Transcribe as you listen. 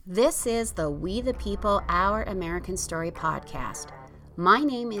This is the We the People, Our American Story podcast. My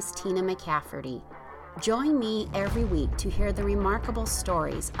name is Tina McCafferty. Join me every week to hear the remarkable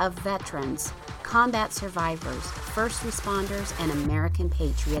stories of veterans, combat survivors, first responders, and American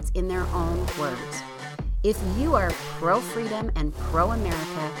patriots in their own words. If you are pro-freedom and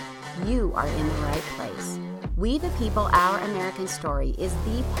pro-America, you are in the right place. We the People, Our American Story is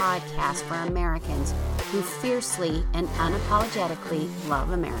the podcast for Americans who fiercely and unapologetically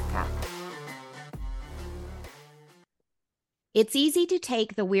love America. It's easy to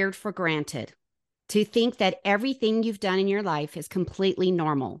take the weird for granted, to think that everything you've done in your life is completely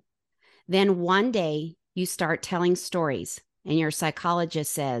normal. Then one day you start telling stories and your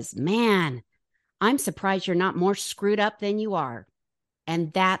psychologist says, "Man, I'm surprised you're not more screwed up than you are."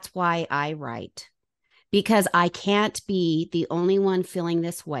 And that's why I write. Because I can't be the only one feeling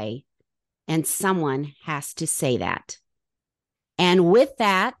this way, and someone has to say that. And with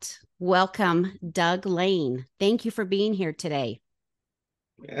that, welcome, Doug Lane. Thank you for being here today.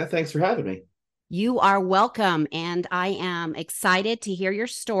 Yeah, thanks for having me. You are welcome, and I am excited to hear your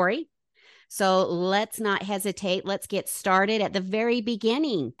story. So let's not hesitate. Let's get started at the very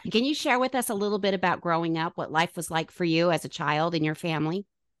beginning. Can you share with us a little bit about growing up, what life was like for you as a child and your family?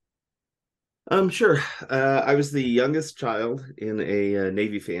 Sure. I was the youngest child in a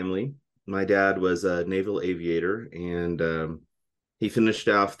Navy family. My dad was a naval aviator, and he finished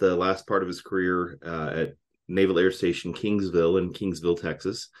off the last part of his career at Naval Air Station Kingsville in Kingsville,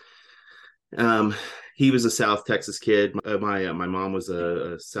 Texas. He was a South Texas kid. My mom was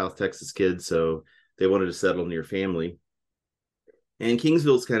a South Texas kid, so they wanted to settle near family. And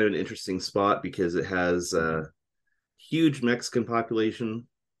Kingsville is kind of an interesting spot because it has a huge Mexican population.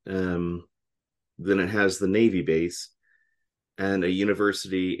 Then it has the Navy base and a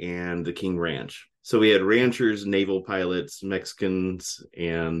university and the King Ranch. So we had ranchers, naval pilots, Mexicans,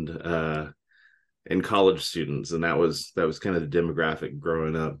 and college students, and that was kind of the demographic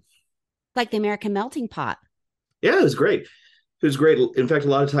growing up. Like the American melting pot. Yeah, it was great. It was great. In fact, a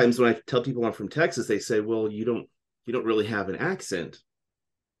lot of times when I tell people I'm from Texas, they say, "Well, you don't really have an accent."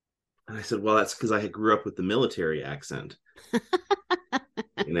 And I said, "Well, that's because I grew up with the military accent."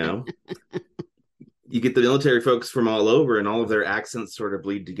 You know, you get the military folks from all over, and all of their accents sort of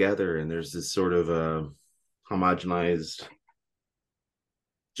bleed together, and there's this sort of homogenized,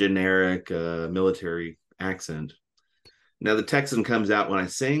 generic military accent. Now the Texan comes out when I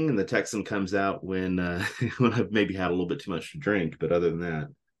sing, and the Texan comes out when when I've maybe had a little bit too much to drink. But other than that,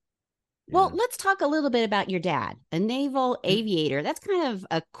 Well, yeah. let's talk a little bit about your dad, a naval aviator. That's kind of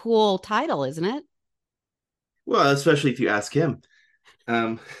a cool title, isn't it? Well, especially if you ask him.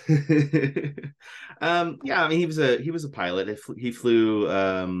 Um, yeah, I mean, he was a pilot. He flew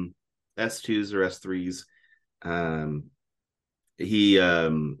S2s or S3s. Um, he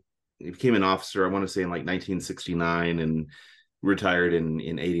became an officer, I want to say in like 1969, and retired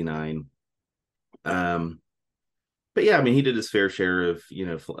in 89. But yeah, I mean, he did his fair share of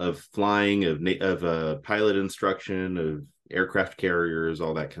of flying, of pilot instruction, of aircraft carriers,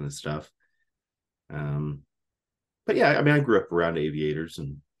 all that kind of stuff. Um, but yeah, I mean, I grew up around aviators,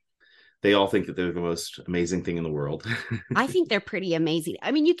 and they all think that they're the most amazing thing in the world. I think they're pretty amazing.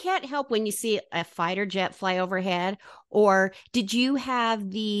 I mean, you can't help when you see a fighter jet fly overhead. Or did you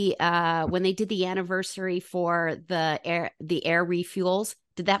have the when they did the anniversary for the air refuels?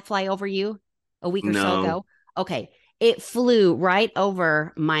 Did that fly over you a week or so No, ago? Okay. It flew right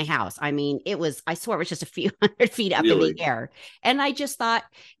over my house. I mean, I swear it was just a few hundred feet up in the really, air. And I just thought,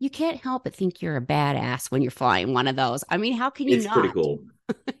 you can't help but think you're a badass when you're flying one of those. I mean, how can you it's pretty not? cool.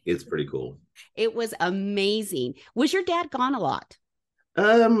 It's pretty cool. It was amazing. Was your dad gone a lot?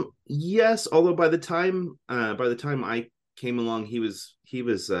 Yes, although by the time I came along, he was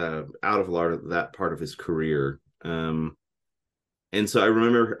out of a lot of that part of his career. And so I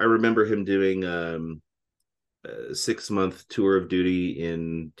remember him doing a 6 month tour of duty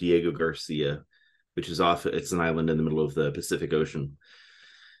in Diego Garcia, which is off. It's an island in the middle of the Pacific Ocean.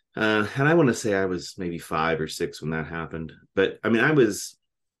 And I want to say I was maybe 5 or 6 when that happened. But I mean, I was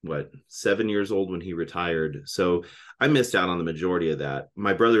what 7 years old when he retired, so I missed out on the majority of that.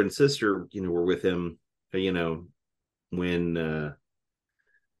 My brother and sister, were with him, when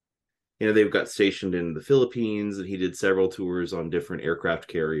they got stationed in the Philippines, and he did several tours on different aircraft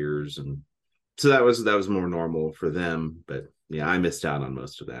carriers, and so that was more normal for them. But yeah, I missed out on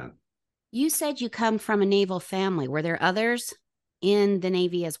most of that. You said you come from a naval family. Were there others in the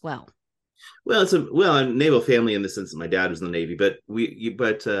Navy as well? Well, a naval family in the sense that my dad was in the Navy, but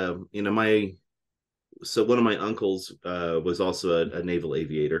my so one of my uncles was also a naval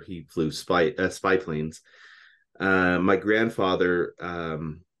aviator. He flew spy planes. My grandfather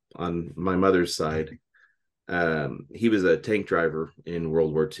on my mother's side. He was a tank driver in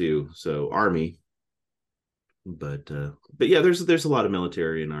World War II, so Army. But yeah, there's a lot of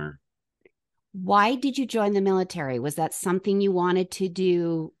military in our. Why did you join the military? Was that something you wanted to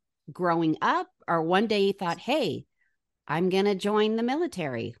do growing up, or one day you thought, hey, I'm going to join the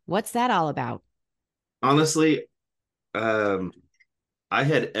military? What's that all about? Honestly, um, I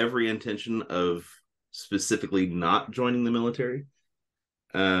had every intention of specifically not joining the military.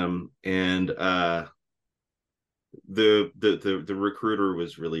 And the recruiter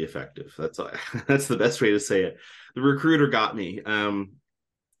was really effective. That's all, that's the best way to say it. The recruiter got me.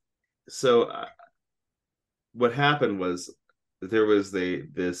 So what happened was there was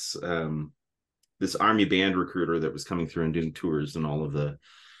this army band recruiter that was coming through and doing tours and all of the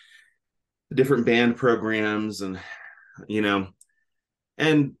different band programs, and you know,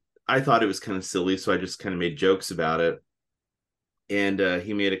 and I thought it was kind of silly, so I just kind of made jokes about it. And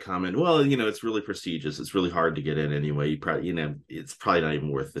he made a comment, well, it's really prestigious, it's really hard to get in anyway, you probably, it's probably not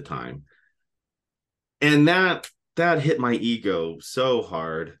even worth the time. And that hit my ego so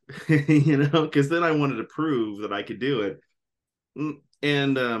hard, because then I wanted to prove that I could do it.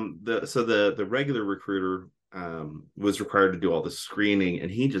 And the regular recruiter was required to do all the screening, and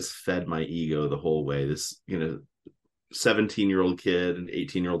he just fed my ego the whole way. This 17-year-old kid and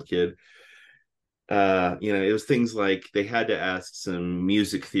 18-year-old kid, it was things like they had to ask some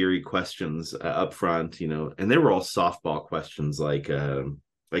music theory questions up front, and they were all softball questions, like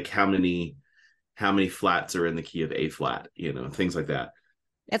how many flats are in the key of A flat, things like that.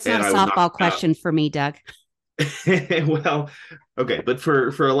 That's not And a I would knock softball out. question for me, Doug. Well, okay, but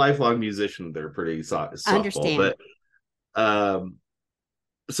for a lifelong musician, they're pretty softball. Understand. But um,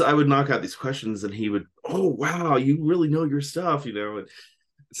 so I would knock out these questions, and he would, oh wow, you really know your stuff, And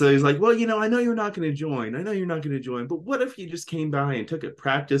so he's like, well, I know you're not going to join. I know you're not going to join, but what if you just came by and took a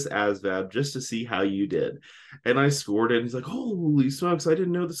practice ASVAB just to see how you did? And I scored it. And he's like, holy smokes, I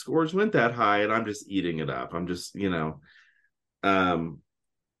didn't know the scores went that high. And I'm just eating it up. I'm just, um,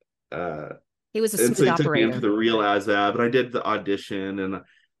 uh, He was a and so smooth he took me into operator. the real ASVAB, and I did the audition, and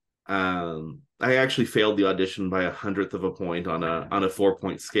I actually failed the audition by 100th of a point on a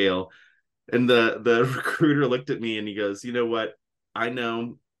 4-point scale. And the recruiter looked at me and he goes, you know what? I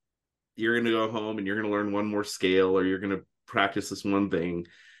know you're going to go home and you're going to learn one more scale, or you're going to practice this one thing,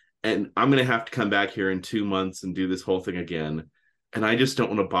 and I'm going to have to come back here in 2 months and do this whole thing again. And I just don't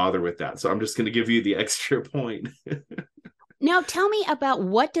want to bother with that. So I'm just going to give you the extra point. Now, tell me about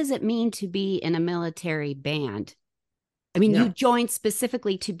what does it mean to be in a military band? I mean, you Yeah. joined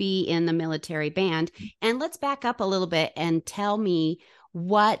specifically to be in the military band. And let's back up a little bit and tell me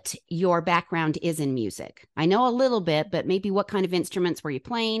what your background is in music. I know a little bit, but maybe what kind of instruments were you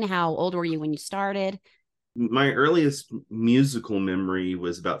playing? How old were you when you started? My earliest musical memory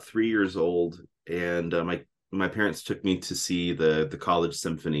was about 3 years old, and my parents took me to see the college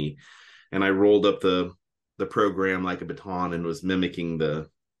symphony, and I rolled up the program like a baton and was mimicking the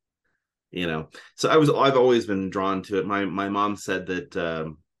so I've always been drawn to it. My mom said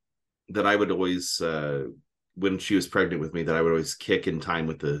that I would always when she was pregnant with me, that I would always kick in time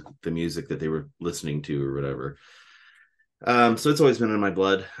with the music that they were listening to or whatever. So it's always been in my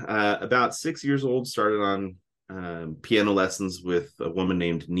blood. About 6 years old, started on piano lessons with a woman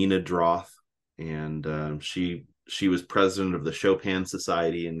named Nina Droth, and she was president of the Chopin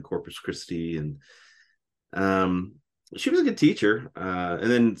Society in Corpus Christi, and um, she was a good teacher.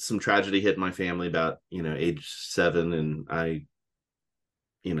 And then some tragedy hit my family about age 7, and I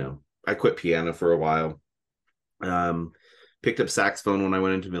quit piano for a while. Um, Picked up saxophone when I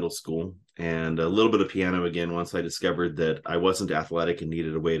went into middle school, and a little bit of piano again once I discovered that I wasn't athletic and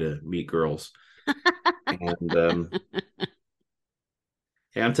needed a way to meet girls. And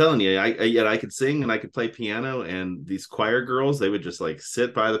yeah, I'm telling you, yet I could sing and I could play piano, and these choir girls, they would just like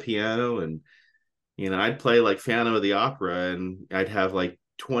sit by the piano, and I'd play like Phantom of the Opera, and I'd have like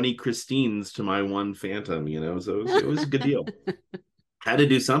 20 Christines to my one Phantom, so it was a good deal. Had to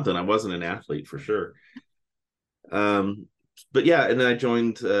do something. I wasn't an athlete for sure. Um, but yeah, and then I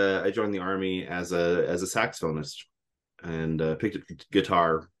joined the army as a saxophonist, and picked up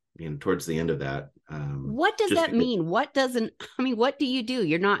guitar, towards the end of that. What does Just that because. mean? What doesn't, I mean, what do you do?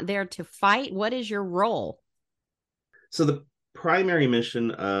 You're not there to fight. What is your role? So the primary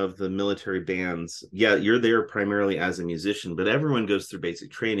mission of the military bands, yeah, you're there primarily as a musician, but everyone goes through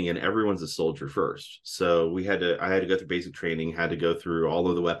basic training, and everyone's a soldier first. So I had to go through basic training, had to go through all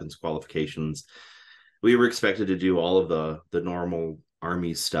of the weapons qualifications. We were expected to do all of the normal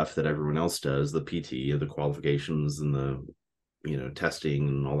army stuff that everyone else does, the PT, the qualifications, and the testing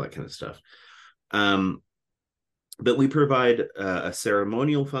and all that kind of stuff. Um, but we provide a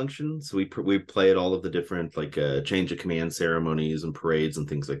ceremonial function. So we play at all of the different like change of command ceremonies and parades and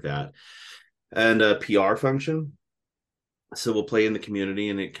things like that, and a PR function. So we'll play in the community,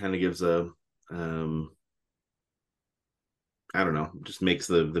 and it kind of gives a I don't know, just makes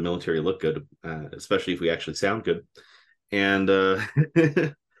the military look good, especially if we actually sound good. And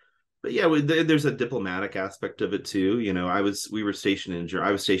but yeah, there's a diplomatic aspect of it too. You know, I was stationed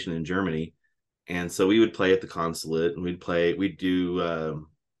in Germany, and so we would play at the consulate, and we'd do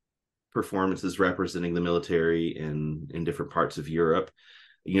performances representing the military in different parts of Europe.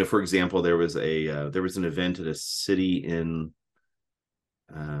 You know, for example, there was an event at a city in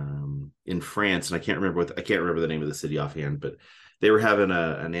France, and I can't remember the name of the city offhand, but they were having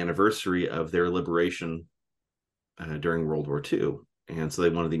an anniversary of their liberation during World War II, and so they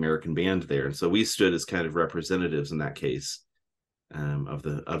wanted the American band there, and so we stood as kind of representatives in that case of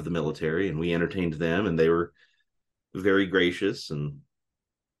the military, and we entertained them, and they were very gracious, and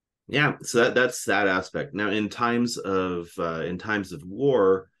yeah, so that's that aspect. Now, in times of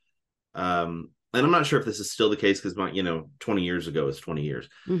war, and I'm not sure if this is still the case because 20 years ago is 20 years,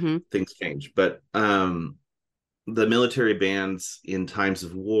 Mm-hmm. things change, but the military bands in times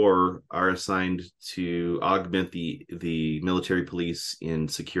of war are assigned to augment the military police in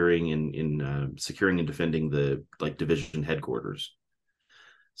securing and defending the like division headquarters.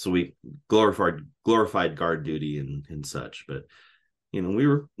 So we glorified guard duty and such. But we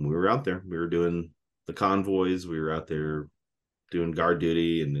were out there. We were doing the convoys. We were out there doing guard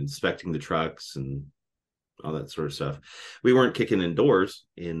duty and inspecting the trucks and all that sort of stuff. We weren't kicking indoors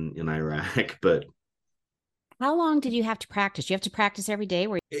in Iraq, but How long did you have to practice? You have to practice every day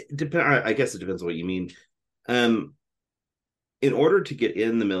where it depends. I guess it depends on what you mean. Um, in order to get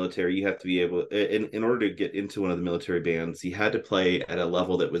in the military, you have to be able. In order to get into one of the military bands, you had to play at a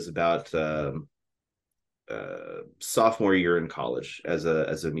level that was about sophomore year in college as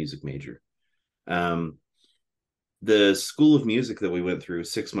a music major. Um, the school of music that we went through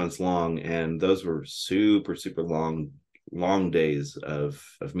 6 months long, and those were super super long days of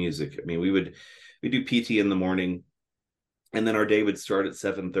music. I mean, we do PT in the morning, and then our day would start at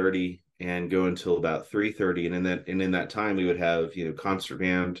 7:30 and go until about 3:30, and in that time we would have concert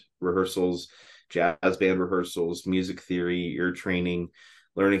band rehearsals, jazz band rehearsals, music theory, ear training,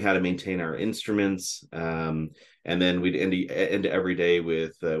 learning how to maintain our instruments, and then we'd end every day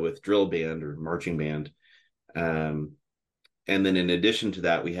with drill band or marching band, um, and then in addition to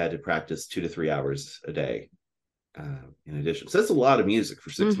that we had to practice 2 to 3 hours a day, in addition. So that's a lot of music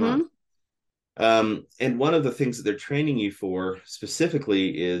for six mm-hmm. months. And one of the things that they're training you for specifically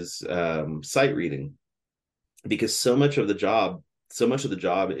is sight reading, because so much of the job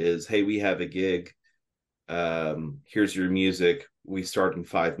is, hey, we have a gig. Here's your music. We start in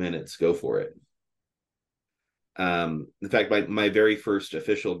 5 minutes. Go for it. In fact, my very first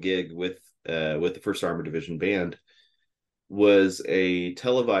official gig with the First Armored Division Band was a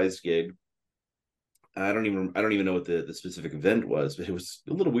televised gig. I don't even know what the specific event was, but it was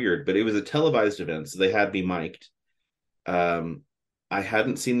a little weird. But it was a televised event, so they had me mic'd. Um, I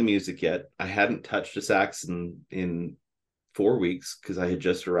hadn't seen the music yet. I hadn't touched a sax in 4 weeks because I had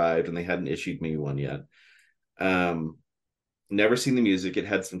just arrived and they hadn't issued me one yet. Um, Never seen the music. It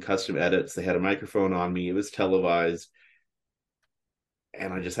had some custom edits. They had a microphone on me. It was televised,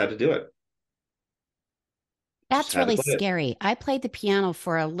 and I just had to do it. Just That's had to really play it, scary. I played the piano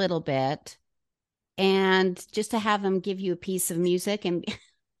for a little bit, and just to have them give you a piece of music, and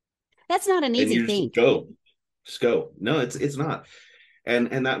that's not an and easy you thing. just go. No, it's not.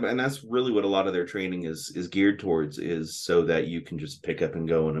 And that's really what a lot of their training is geared towards, is so that you can just pick up and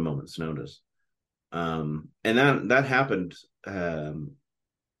go in a moment's notice. And that happened. That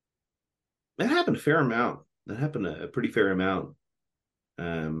happened a fair amount. That happened a pretty fair amount.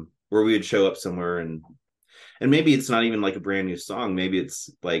 Where we would show up somewhere, and maybe it's not even like a brand new song. Maybe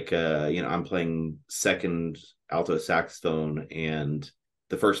it's like I'm playing second alto saxophone and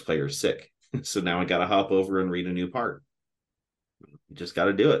the first player's sick. So now I gotta hop over and read a new part. You just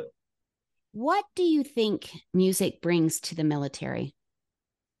gotta do it. What do you think music brings to the military?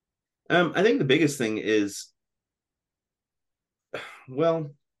 I think the biggest thing is,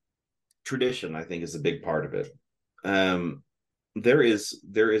 well, tradition, I think, is a big part of it. Um, there is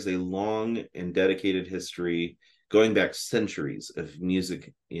a long and dedicated history going back centuries of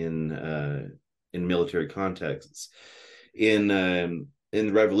music in military contexts. In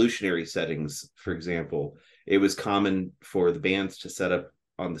revolutionary settings, for example, it was common for the bands to set up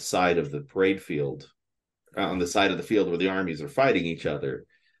on the side of the parade field, on the side of the field where the armies are fighting each other,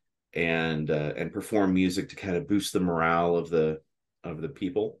 and perform music to kind of boost the morale of the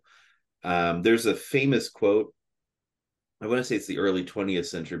people. There's a famous quote I want to say it's the early 20th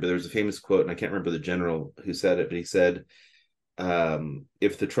century, but there was a famous quote, and I can't remember the general who said it, but he said,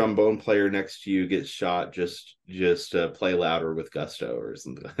 if the trombone player next to you gets shot, just play louder with gusto or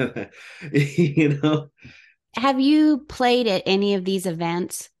something. You know. Have you played at any of these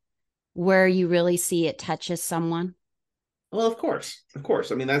events where you really see it touches someone? Well, of course.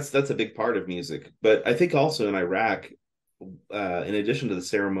 I mean, that's a big part of music, but I think also in Iraq, in addition to the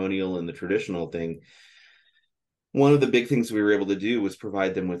ceremonial and the traditional thing, one of the big things we were able to do was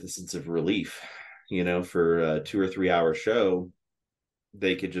provide them with a sense of relief. You know, for a 2 or 3 hour show,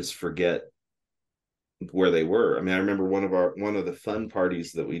 they could just forget where they were. I mean, I remember one of the fun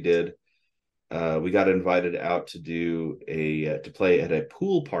parties that we did. We got invited out to do a to play at a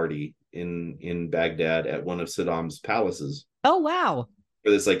pool party in Baghdad at one of Saddam's palaces Oh, wow.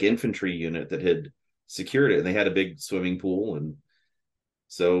 for this like infantry unit that had secured it, and they had a big swimming pool, and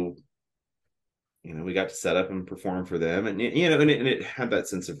so we got to set up and perform for them, and it had that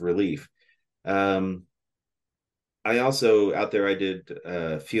sense of relief. Um, I also out there I did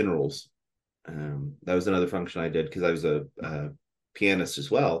funerals. That was another function I did because I was a pianist as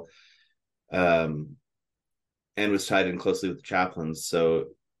well, um, and was tied in closely with the chaplains. So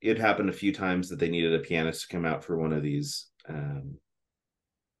it happened a few times that they needed a pianist to come out for one of these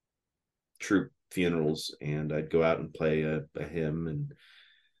troop funerals, and I'd go out and play a hymn. And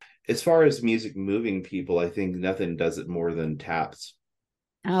as far as music moving people, I think nothing does it more than taps.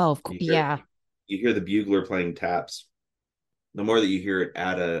 Oh, You hear yeah. you hear the bugler playing taps. The more that you hear it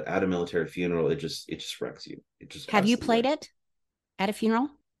at a military funeral, it just wrecks you. It just Have you absolutely played wrecks. it at a funeral?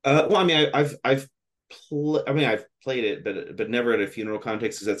 Well, I mean, I've played it, but never at a funeral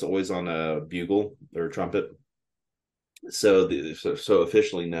context because that's always on a bugle or a trumpet. So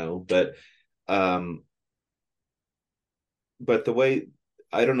officially no, um, but the way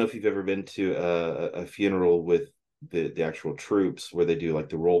I don't know if you've ever been to a funeral with the actual troops where they do like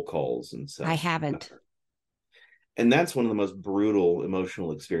the roll calls and I such, haven't. and that's one of the most brutal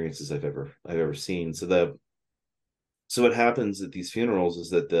emotional experiences I've ever seen. So what happens at these funerals is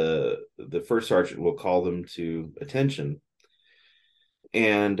that the first sergeant will call them to attention,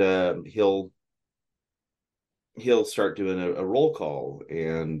 and he'll start doing a roll call,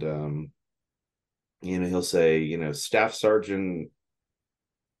 and he'll say, Staff Sergeant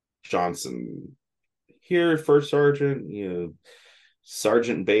Johnson here, First Sergeant,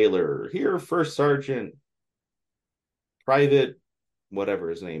 Sergeant Baylor here, First Sergeant Private whatever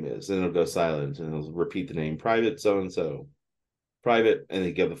his name is, and it'll go silent, and he'll repeat the name Private so and so, Private, and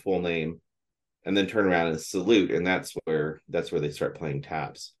they give the full name, and then turn around and salute, and that's where they start playing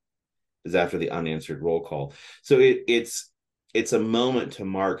taps, is after the unanswered roll call. So it's a moment to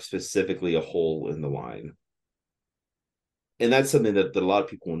mark specifically a hole in the line, and that's something that a lot of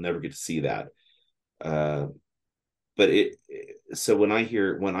people will never get to see that. Uh, but so when I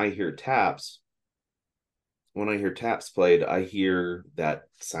hear taps played, I hear that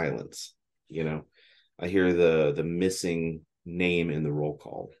silence. You know, I hear the missing name in the roll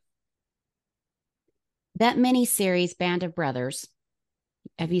call. That mini series, Band of Brothers.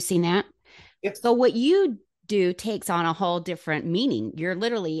 Have you seen that? Yeah, So what you do takes on a whole different meaning. You're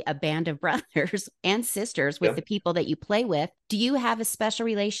literally a band of brothers and sisters with yeah. the people that you play with. Do you have a special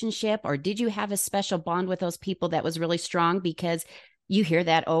relationship or did you have a special bond with those people that was really strong? Because you hear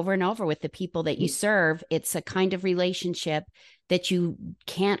that over and over with the people that you serve. It's a kind of relationship that you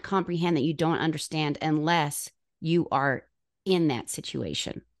can't comprehend, that you don't understand unless you are in that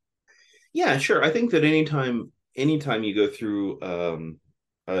situation. Yeah, sure. I think that anytime you go through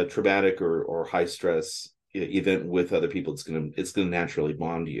a traumatic or high stress event with other people, it's gonna naturally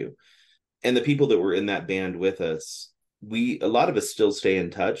bond you. And the people that were in that band with us, a lot of us still stay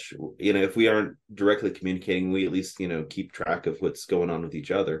in touch. If we aren't directly communicating, we at least keep track of what's going on with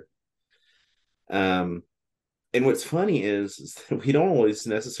each other. Um, and what's funny is that we don't always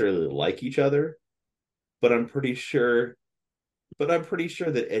necessarily like each other, but I'm pretty sure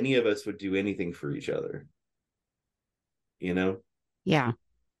that any of us would do anything for each other. You know, Yeah.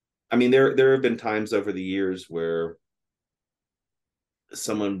 I mean, there have been times over the years where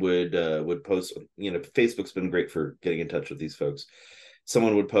someone would post. Facebook's been great for getting in touch with these folks.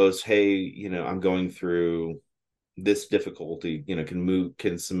 Someone would post, "Hey, I'm going through this difficulty.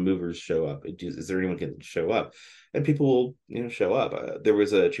 Can some movers show up? Is there anyone can show up?" And people will show up. There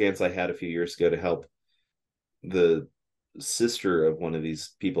was a chance I had a few years ago to help the sister of one of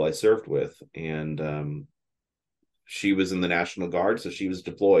these people I served with, and she was in the National Guard, so she was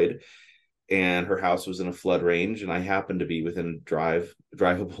deployed, and her house was in a flood range, and I happened to be within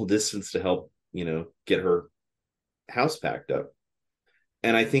drivable distance to help get her house packed up.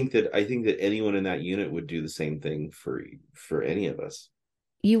 And I think that anyone in that unit would do the same thing for any of us.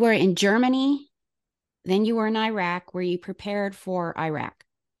 You were in Germany, then you were in Iraq. Were you prepared for Iraq?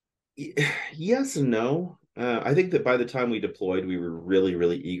 Yes and no. I think that by the time we deployed, we were really,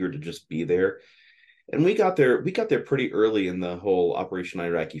 really eager to just be there. And we got there pretty early in the whole Operation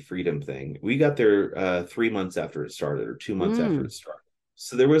Iraqi Freedom thing. We got there 3 months after it started, or 2 months after Mm. it started.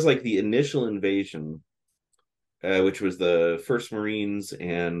 So there was like the initial invasion, which was the First Marines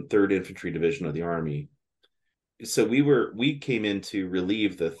and Third Infantry Division of the Army. So we came in to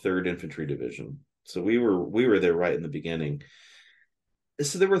relieve the Third Infantry Division. So we were there right in the beginning.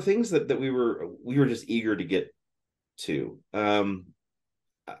 So there were things that we were just eager to get to.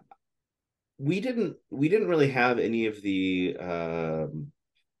 We didn't really have any of the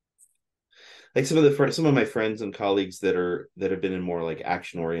like some of my friends and colleagues that have been in more like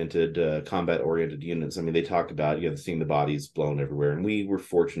action oriented, combat oriented units. I mean, they talk about, seeing the bodies blown everywhere, and we were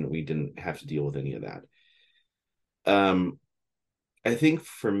fortunate we didn't have to deal with any of that. um I think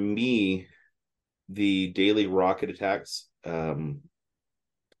for me, the daily rocket attacks, that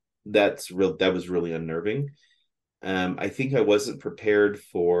was really unnerving. I think I wasn't prepared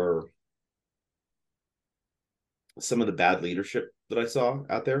for some of the bad leadership that I saw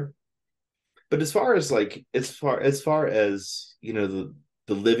out there. But as far as the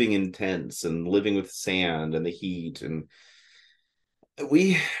living in tents and living with sand and the heat, and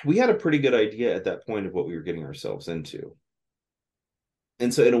we had a pretty good idea at that point of what we were getting ourselves into.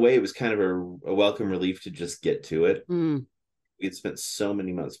 And so in a way it was kind of a welcome relief to just get to it. Mm. We had spent so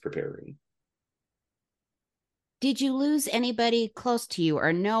many months preparing. Did you lose anybody close to you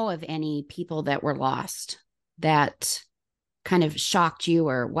or know of any people that were lost that kind of shocked you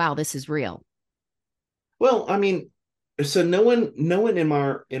or, wow, this is real? Well, I mean, so no one in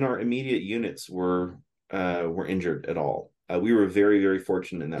our immediate units were injured at all. We were very, very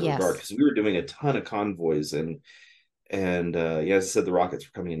fortunate in that regard Yes. because we were doing a ton of convoys, and yeah, as I said, the rockets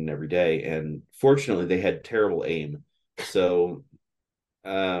were coming in every day, and fortunately they had terrible aim. So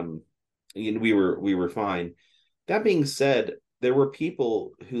um we were fine. That being said, there were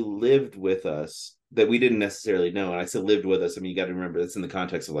people who lived with us that we didn't necessarily know. And I said lived with us. I mean, you got to remember that's in the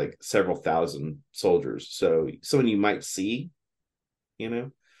context of like several thousand soldiers. So someone you might see, you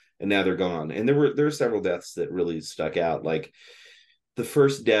know, and now they're gone. And there were several deaths that really stuck out. Like the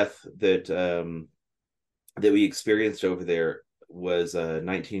first death that we experienced over there was a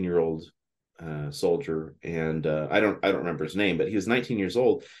 19-year-old soldier, and I don't remember his name, but he was 19 years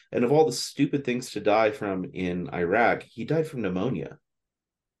old. And of all the stupid things to die from in Iraq, he died from pneumonia.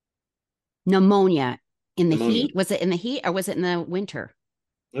 Pneumonia in the Pneumonia. heat? Was it in the heat or was it in the winter?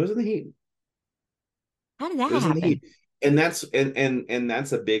 It was in the heat. How did It that was in the happen? heat. And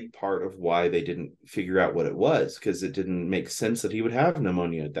that's a big part of why they didn't figure out what it was, because it didn't make sense that he would have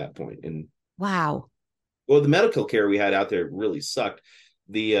pneumonia at that point. And Wow. well, the medical care we had out there really sucked.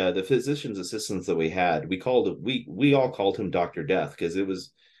 The physician's assistants that we had, we all called him Dr. Death, because it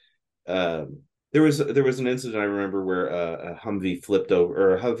was there was an incident I remember where a Humvee flipped over,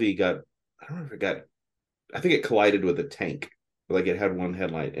 or a Humvee got, I don't know if it got, I think it collided with a tank. Like it had one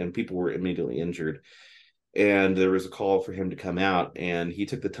headlight and people were immediately injured. And there was a call for him to come out, and he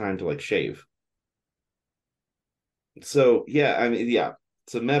took the time to like shave. So yeah, I mean, yeah.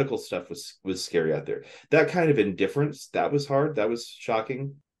 So medical stuff was scary out there. That kind of indifference, that was hard. That was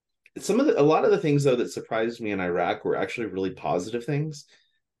shocking. A lot of the things though that surprised me in Iraq were actually really positive things.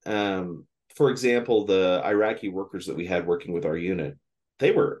 For example, the Iraqi workers that we had working with our unit,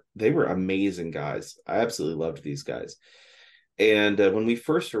 they were amazing guys. I absolutely loved these guys. And when we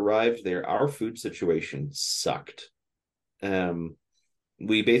first arrived there, our food situation sucked. Um,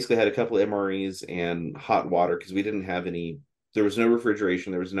 we basically had a couple of MREs and hot water because we didn't have any. There was no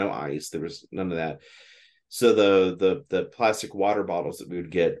refrigeration. There was no ice. There was none of that. So the plastic water bottles that we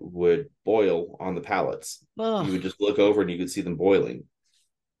would get would boil on the pallets. You would Ugh. just look over and you could see them boiling.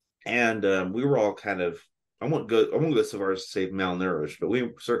 And we were all kind of, I won't go so far as to say malnourished, but we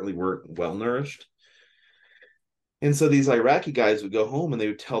certainly weren't well nourished. And so these Iraqi guys would go home and they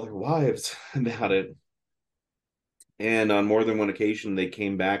would tell their wives about it. And on more than one occasion, they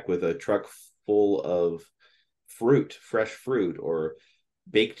came back with a truck full of fruit, fresh fruit, or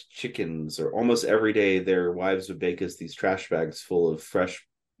baked chickens, or almost every day their wives would bake us these trash bags full of fresh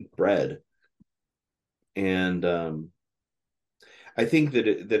bread. And I think that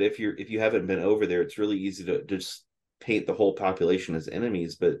if you haven't been over there, it's really easy to just paint the whole population as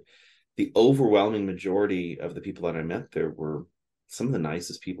enemies. But the overwhelming majority of the people that I met there were some of the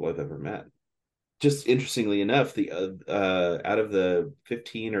nicest people I've ever met. Just interestingly enough, the out of the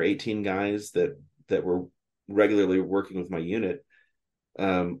 15 or 18 guys that were regularly working with my unit,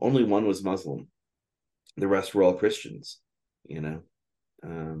 Only one was Muslim. The rest were all Christians, you know.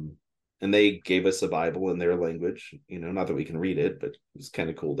 And they gave us a Bible in their language, not that we can read it, but it was kind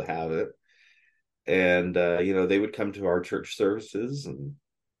of cool to have it. And they would come to our church services, and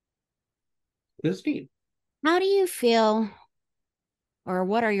it was neat. How do you feel, or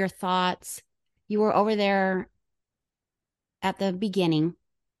what are your thoughts? You were over there at the beginning.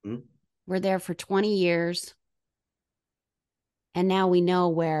 Mhm. We're there for 20 years. And now we know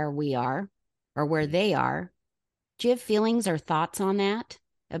where we are or where they are. Do you have feelings or thoughts on that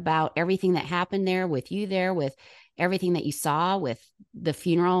about everything that happened there with you there, with everything that you saw, with the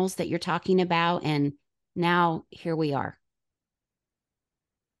funerals that you're talking about? And now here we are.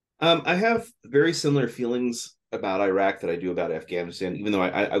 I have very similar feelings about Iraq that I do about Afghanistan, even though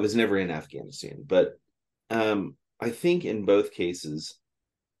I was never in Afghanistan. But I think in both cases,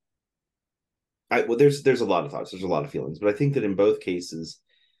 there's a lot of thoughts, there's a lot of feelings, but I think that in both cases,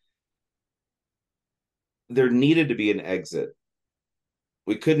 there needed to be an exit.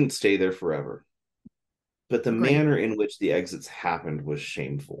 We couldn't stay there forever, but the Agree. manner in which the exits happened was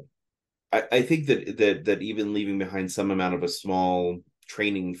shameful. I think that even leaving behind some amount of a small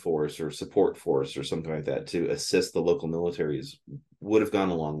training force or support force or something like that to assist the local militaries would have gone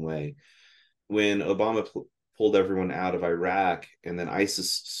a long way. When Obama pulled everyone out of Iraq and then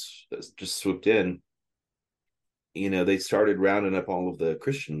ISIS just swooped in, they started rounding up all of the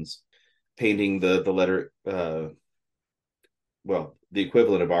Christians, painting the letter, well, the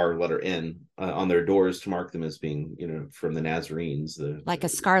equivalent of our letter N on their doors to mark them as being, from the Nazarenes, Like a the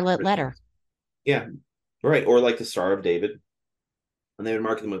scarlet letter. Christians. Yeah, right. Or like the Star of David, and they would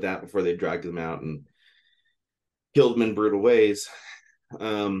mark them with that before they dragged them out and killed them in brutal ways.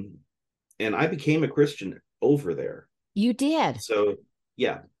 Um, and I became a Christian over there. You did. So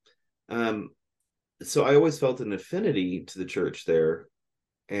yeah, um, so I always felt an affinity to the church there,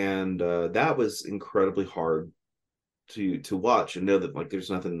 and that was incredibly hard to watch and know that like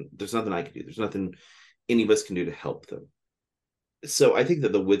there's nothing I can do. There's nothing any of us can do to help them. So I think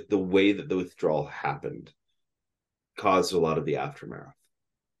that the way that the withdrawal happened caused a lot of the aftermath.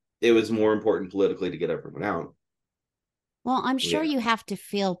 It was more important politically to get everyone out. Well, I'm sure Yeah. you have to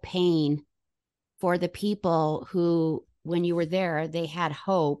feel pain for the people who, when you were there, they had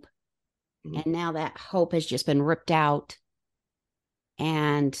hope. Mhm. And now that hope has just been ripped out.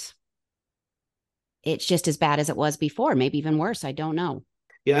 And it's just as bad as it was before, maybe even worse. I don't know.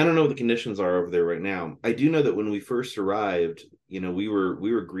 Yeah, I don't know what the conditions are over there right now. I do know that when we first arrived, we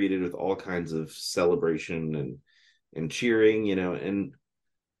were greeted with all kinds of celebration and cheering, and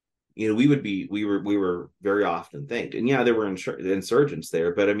we were very often thanked. And yeah, there were insurgents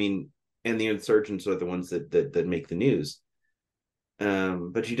there, but I mean, and the insurgents are the ones that make the news.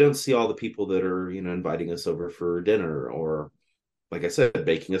 But you don't see all the people that are, inviting us over for dinner or, like I said,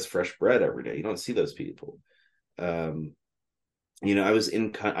 baking us fresh bread every day. You don't see those people. Um, I was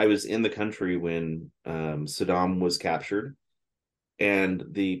in the country when Saddam was captured, and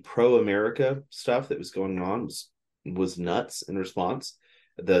the pro America stuff that was going on was nuts in response.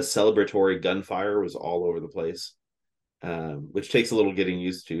 The celebratory gunfire was all over the place, which takes a little getting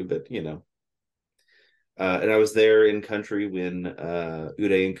used to, but and I was there in country when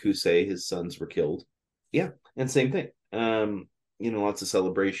Uday and Kusei, his sons, were killed. Yeah, and same thing. Lots of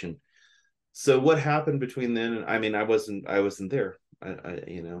celebration. So what happened between then? I mean, I wasn't there. But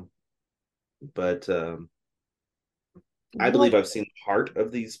I believe What I've seen the heart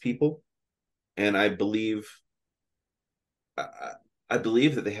of these people, and I, I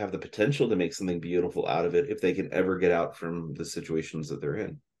believe that they have the potential to make something beautiful out of it if they can ever get out from the situations that they're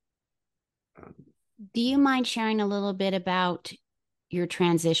in. Um, do you mind sharing a little bit about your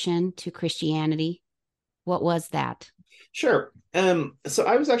transition to Christianity? What was that? Sure. So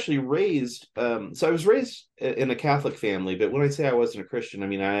I was actually raised. So I was raised in a Catholic family, but when I say I wasn't a Christian, I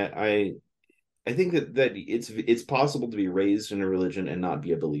mean I think that it's possible to be raised in a religion and not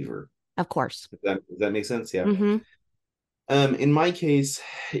be a believer. Of course. Does that make sense? Yeah. Mm-hmm. In my case,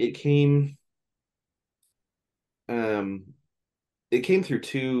 it came um it came through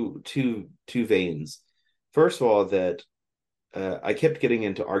two veins. First of all, that I kept getting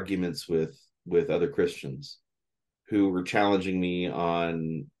into arguments with other Christians who were challenging me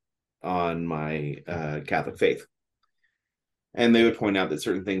on my Catholic faith. And they would point out that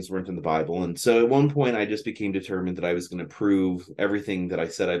certain things weren't in the Bible. And so at one point, I just became determined that I was going to prove everything that I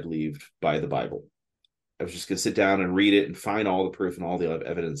said I believed by the Bible. I was just going to sit down and read it and find all the proof and all the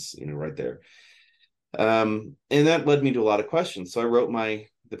evidence, right there. And that led me to a lot of questions. So I wrote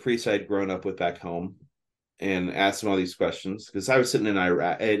the priest I'd grown up with back home and asked him all these questions because I was sitting in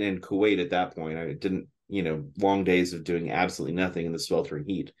Iraq and in Kuwait at that point. I didn't long days of doing absolutely nothing in the sweltering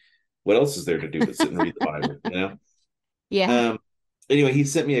heat. What else is there to do but sit and read the Bible? Yeah. Um, anyway, he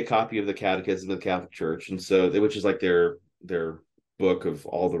sent me a copy of the Catechism of the Catholic Church, and so which is like their book of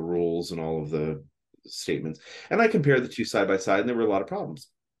all the rules and all of the statements. And I compared the two side by side, and there were a lot of problems.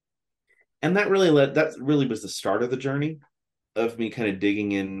 And that really was the start of the journey of me kind of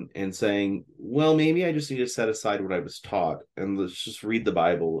digging in and saying, well, maybe I just need to set aside what I was taught and let's just read the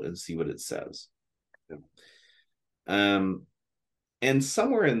Bible and see what it says. Um, and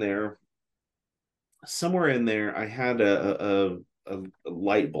somewhere in there, I had a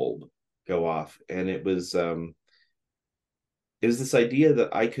light bulb go off, and it was this idea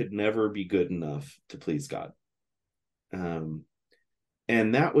that I could never be good enough to please God. Um,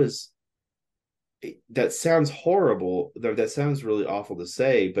 and that sounds horrible. That sounds really awful to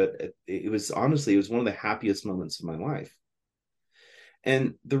say, but it was honestly, it was one of the happiest moments of my life.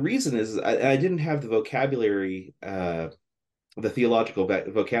 And the reason is I didn't have the vocabulary, the theological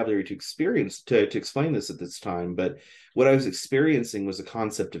vocabulary to explain this at this time. But what I was experiencing was a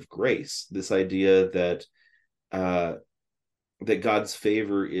concept of grace, this idea uh, that God's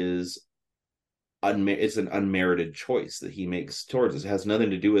favor it's an unmerited choice that He makes towards us. It has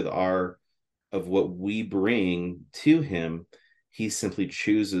nothing to do with what we bring to Him. He simply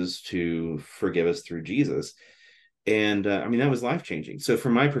chooses to forgive us through Jesus. And I mean, that was life changing. So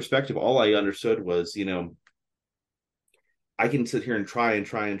from my perspective, all I understood was, I can sit here and try and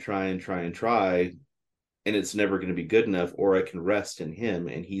try and try and try and try, and it's never going to be good enough, or I can rest in Him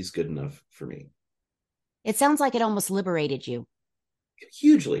and He's good enough for me. It sounds like it almost liberated you.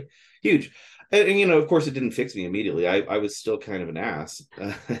 Hugely, huge. And of course, it didn't fix me immediately. I was still kind of an ass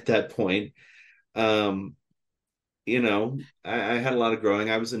at that point. Um, I had a lot of growing.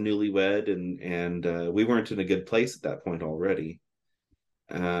 I was a newlywed, and we weren't in a good place at that point already.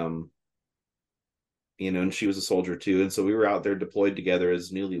 Um, and she was a soldier too, and so we were out there deployed together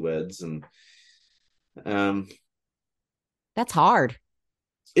as newlyweds, and um, That's hard.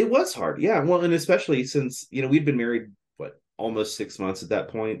 it was hard. Yeah, well, and especially since we'd been married almost 6 months at that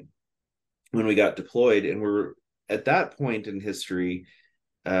point when we got deployed, and we're at that point in history,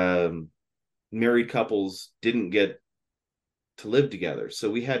 um, married couples didn't get to live together. So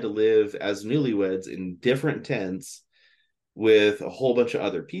we had to live as newlyweds in different tents with a whole bunch of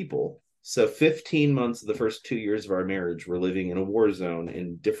other people. So 15 months of the first 2 years of our marriage, we're living in a war zone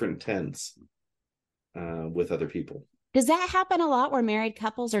in different tents with other people. Does that happen a lot where married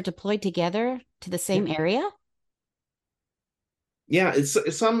couples are deployed together to the Yeah, same area? yeah. It's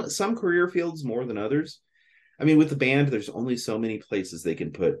some career fields more than others. I mean, with the band, there's only so many places they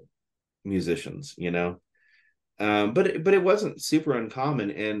can put musicians. But it wasn't super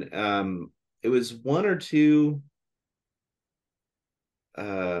uncommon, and it was one or two.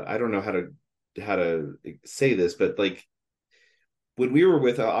 I don't know how to say this, but like when we were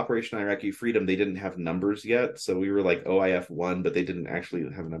with Operation Iraqi Freedom, they didn't have numbers yet, so we were like OIF 1, but they didn't actually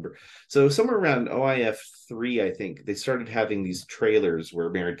have a number. So somewhere around OIF 3, I think they started having these trailers where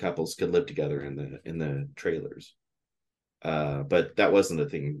married couples could live together in the trailers. But that wasn't a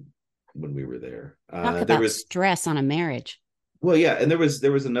thing when we were there. Talk There about was stress on a marriage. Well, yeah, and there was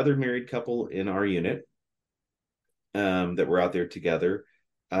another married couple in our unit that were out there together,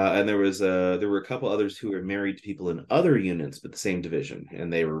 and there were a couple others who were married to people in other units but the same division,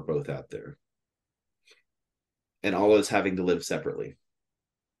 and they were both out there, and all of us having to live separately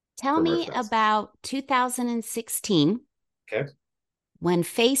Tell from our me spouses. about 2016 Okay, when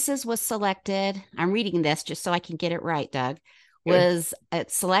Faces was selected. I'm reading this just so I can get it right, Doug. okay, Was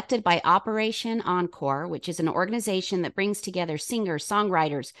selected by Operation Encore, which is an organization that brings together singers,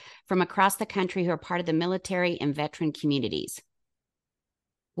 songwriters from across the country who are part of the military and veteran communities.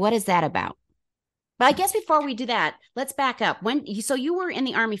 What is that about? But I guess before we do that, let's back up. So you were in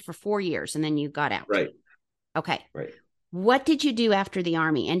the Army for 4 years and then you got out. right, Okay. right. What did you do after the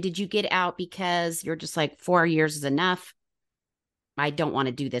Army? And did you get out because you're just like 4 years is enough? I don't want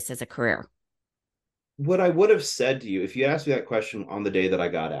to do this as a career. What I would have said to you if you asked me that question on the day that I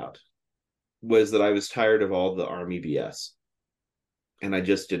got out was that I was tired of all the Army BS, and I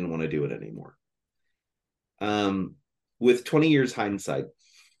just didn't want to do it anymore. With 20 years hindsight,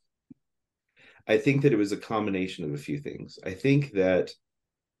 I think that it was a combination of a few things. I think that,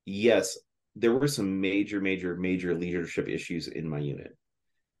 yes, there were some major, major, major leadership issues in my unit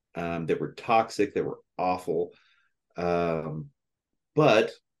that were toxic, that were awful.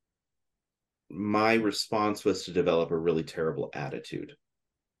 But my response was to develop a really terrible attitude,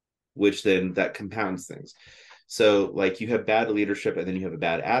 which then that compounds things. So, like, you have bad leadership and then you have a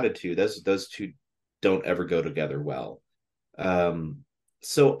bad attitude. Those two don't ever go together well. Um,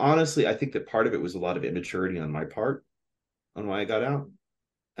 So honestly, I think that part of it was a lot of immaturity on my part on why I got out.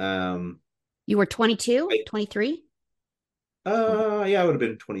 Um, You were 22, I 23? yeah, I would have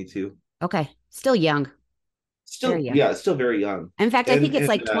been 22. Okay. Still young. Very Still, young. yeah, still very young. In fact, I think it's And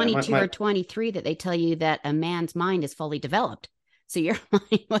like my 22 or my 23 that they tell you that a man's mind is fully developed. So your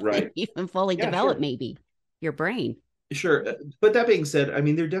mind wasn't right, even fully yeah, developed, sure, maybe your brain. sure. But that being said, I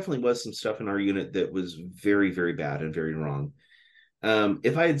mean, there definitely was some stuff in our unit that was very, very bad and very wrong.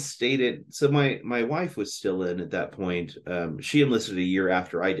 If I had stated, so my wife was still in at that point. She enlisted a year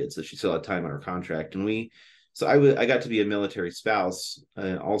after I did, so she still had time on her contract, and so I got to be a military spouse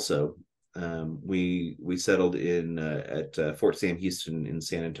also. We settled in at Fort Sam Houston in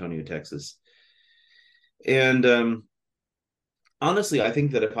San Antonio, Texas, and honestly, I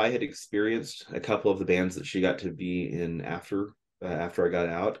think that if I had experienced a couple of the bands that she got to be in after I got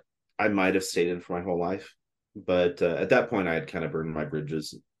out, I might have stayed in for my whole life. But at that point, I had kind of burned my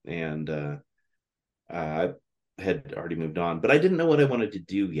bridges, and I had already moved on. But I didn't know what I wanted to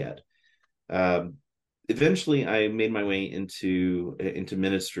do yet. Um, Eventually, I made my way into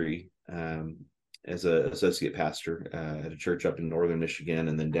ministry as an associate pastor at a church up in northern Michigan,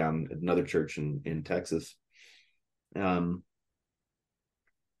 and then down at another church in Texas. Um,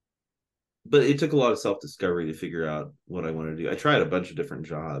 but it took a lot of self discovery to figure out what I wanted to do. I tried a bunch of different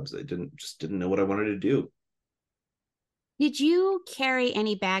jobs. I didn't know what I wanted to do. Did you carry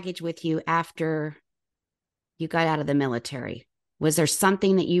any baggage with you after you got out of the military? Was there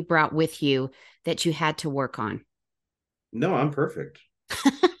something that you brought with you that you had to work on? No, I'm perfect.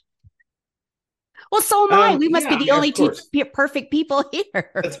 Well, so am I. We must Yeah, be I the mean, only of two course. perfect people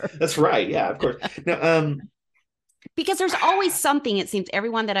here. That's right. Yeah, of course. No, Because there's always something, it seems,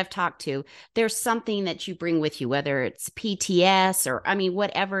 everyone that I've talked to, there's something that you bring with you, whether it's PTS or, I mean,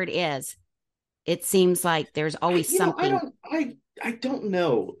 whatever it is. It seems like there's I always you know, something. I don't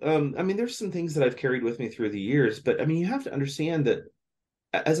know. I mean, there's some things that I've carried with me through the years, but I mean, you have to understand that,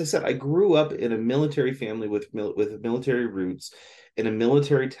 as I said, I grew up in a military family with military roots, in a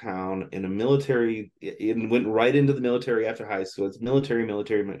military town, in a military, and went right into the military after high school. It's military,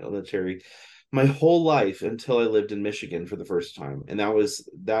 military, military, my whole life until I lived in Michigan for the first time, and that was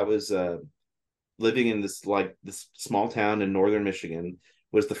living in this small town in northern Michigan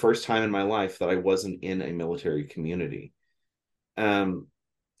was the first time in my life that I wasn't in a military community. Um,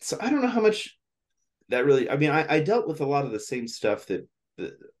 so I don't know how much that really. I mean, I dealt with a lot of the same stuff that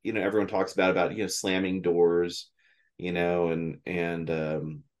everyone talks about slamming doors, and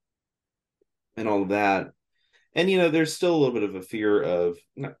all of that. And there's still a little bit of a fear of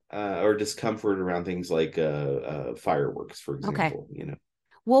or discomfort around things like fireworks, for Okay. example.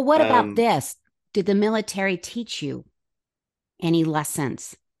 Well, what about Um, this? Did the military teach you any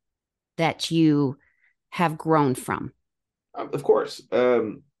lessons that you have grown from? of course.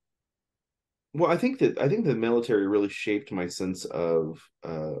 Well, I think the military really shaped my sense of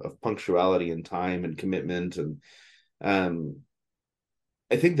punctuality and time and commitment, and um,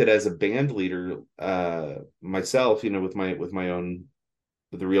 I think that as a band leader, myself, with my own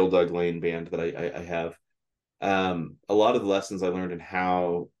with the Real Doug Lane band that I have, a lot of the lessons I learned in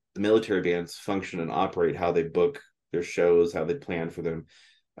how the military bands function and operate, how they book their shows, how they plan for them,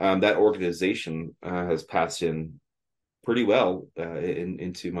 that organization has passed in pretty well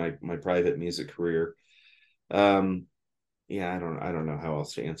into my private music career. Um, yeah, I don't know how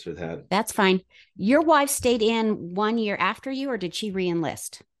else to answer that. That's fine. Your wife stayed in 1 year after you, or did she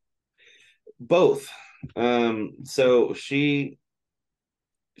reenlist? Both. So she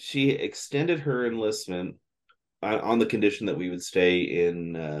extended her enlistment on the condition that we would stay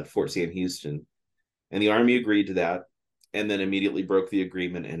in Fort Sam Houston, and the Army agreed to that, and then immediately broke the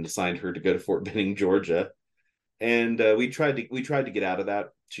agreement and assigned her to go to Fort Benning, Georgia. And we tried to get out of that.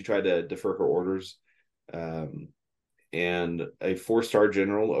 She tried to defer her orders, um, and a four-star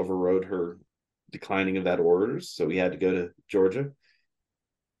general overrode her declining of that orders, so we had to go to Georgia.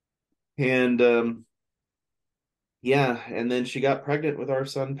 And yeah, and then she got pregnant with our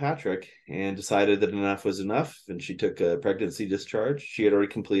son Patrick and decided that enough was enough, and she took a pregnancy discharge. She had already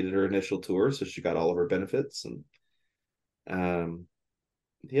completed her initial tour, so she got all of her benefits, and um,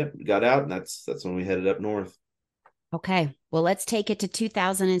 yep, got out, and that's when we headed up north. Okay. Well, let's take it to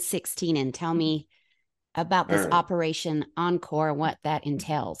 2016 and tell me about All this right. Operation Encore and what that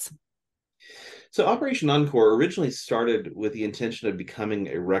entails. So Operation Encore originally started with the intention of becoming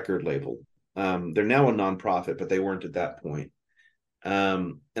a record label. They're now a nonprofit, but they weren't at that point.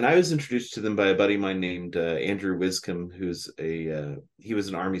 And I was introduced to them by a buddy of mine named Andrew Wiscombe, he was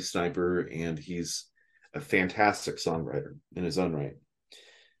an Army sniper, and he's a fantastic songwriter in his own right.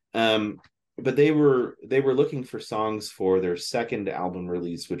 Um, but they were looking for songs for their second album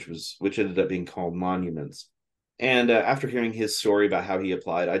release, which ended up being called Monuments. And after hearing his story about how he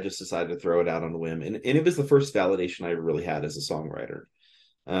applied, I just decided to throw it out on a whim, and it was the first validation I ever really had as a songwriter.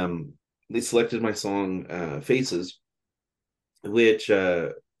 Um, they selected my song "Faces," which uh,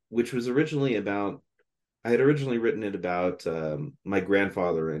 which was originally about. I had originally written it about my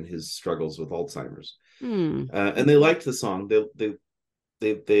grandfather and his struggles with Alzheimer's, Hmm. and they liked the song. They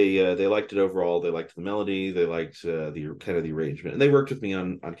liked it overall. They liked the melody. They liked the kind of the arrangement, and they worked with me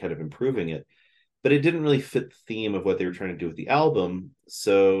on kind of improving it. But it didn't really fit the theme of what they were trying to do with the album.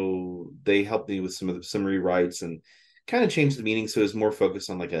 So they helped me with some rewrites and kind of changed the meaning, so it was more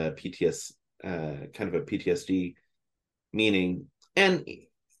focused on like a PTS kind of a PTSD meaning. And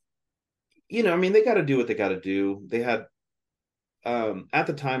I mean, they got to do what they got to do. They had at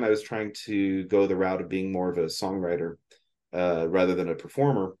the time I was trying to go the route of being more of a songwriter rather than a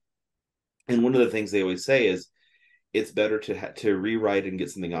performer. And one of the things they always say is it's better to rewrite and get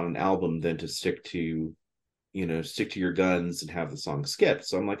something on an album than to stick to your guns and have the song skipped.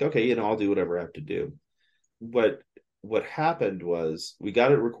 So I'm like, okay, I'll do whatever I have to do. What what happened was we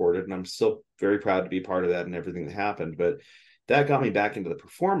got it recorded, and I'm still very proud to be part of that and everything that happened. But that got me back into the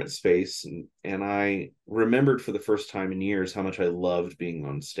performance space, and I remembered for the first time in years how much I loved being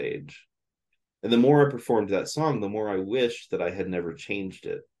on stage. And the more I performed that song, the more I wished that I had never changed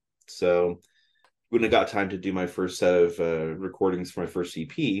it. So when I got time to do my first set of recordings for my first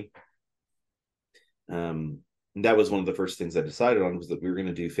EP, um, that was one of the first things I decided on was that we were going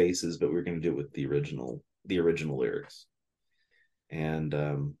to do Faces, but we were going to do it with the original lyrics, and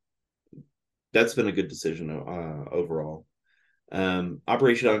that's been a good decision overall.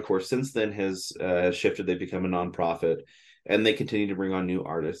 Operation Encore since then has shifted. They've become a nonprofit, and they continue to bring on new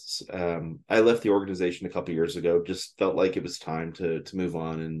artists. I left the organization a couple years ago. Just felt like it was time to move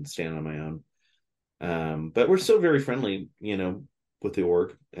on and stand on my own. But we're still very friendly, with the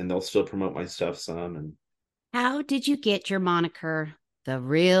org, and they'll still promote my stuff some. And How did you get your moniker, the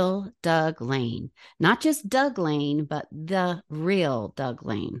real Doug Lane? Not just Doug Lane, but the real Doug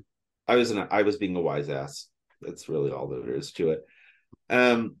Lane. I was being a wise ass. That's really all there is to it.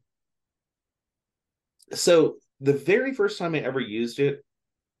 Um, so the very first time I ever used it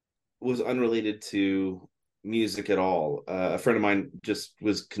was unrelated to music at all. A friend of mine just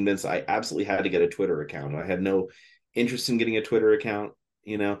was convinced I absolutely had to get a Twitter account. I had no interest in getting a Twitter account,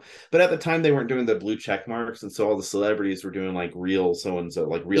 But at the time, they weren't doing the blue check marks, and so all the celebrities were doing like real so and so,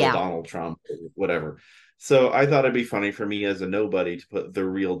 like real Yeah. Donald Trump, or whatever. So I thought it'd be funny for me as a nobody to put the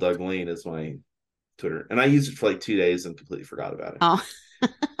real Doug Lane as my Twitter, and I used it for like 2 days and completely forgot about it. Oh,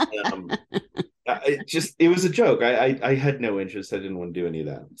 Um, it was a joke. I had no interest. I didn't want to do any of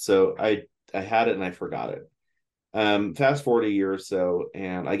that. So I had it and I forgot it. Fast forward a year or so,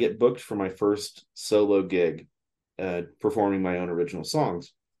 and I get booked for my first solo gig, performing my own original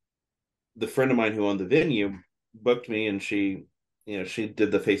songs. The friend of mine who owned the venue booked me, and she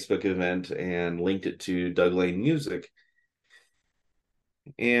did the Facebook event and linked it to Doug Lane Music,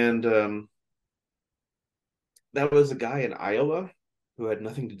 and that was a guy in Iowa who had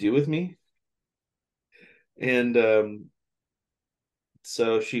nothing to do with me, and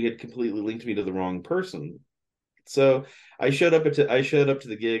so she had completely linked me to the wrong person. So I showed up to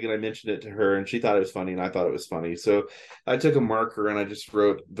the gig and I mentioned it to her, and she thought it was funny and I thought it was funny. So I took a marker and I just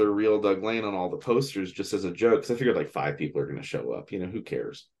wrote the real Doug Lane on all the posters just as a joke, because I figured like 5 people are going to show up. Who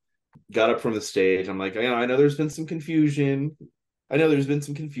cares? Got up from the stage. I'm like, I know there's been some confusion. I know there's been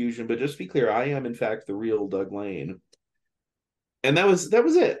some confusion, but just to be clear, I am in fact the real Doug Lane. And that was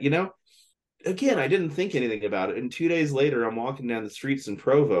it. Again, I didn't think anything about it. And 2 days later, I'm walking down the streets in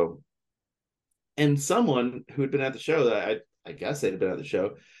Provo, and someone who had been at the show, that I guess they'd been at the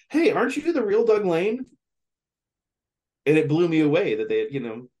show, hey, aren't you the real Doug Lane? And it blew me away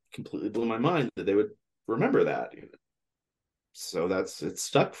that completely blew my mind that they would remember that. So it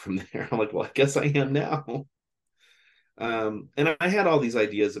stuck from there. I'm like, well, I guess I am now. And I had all these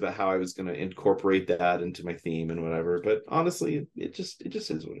ideas about how I was going to incorporate that into my theme and whatever, but honestly, it just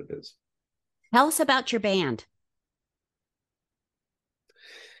is what it is. tell us about your band.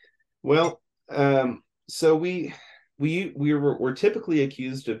 Well, so we're typically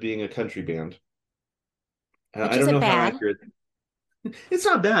accused of being a country band. Which I don't isn't know how bad. accurate. It's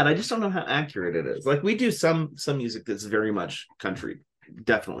not bad. I just don't know how accurate it is. Like we do some music that's very much country,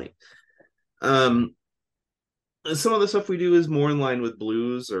 definitely. Um, some of the stuff we do is more in line with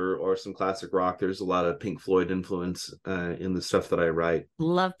blues or some classic rock. There's a lot of Pink Floyd influence in the stuff that I write.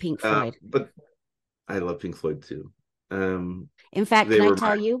 Love Pink Floyd. But I love Pink Floyd too. In fact, They can I were my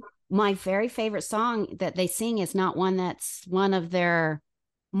tell you, my very favorite song that they sing is not one that's one of their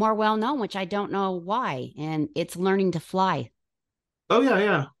more well known, which I don't know why. And it's Learning to Fly. Oh yeah,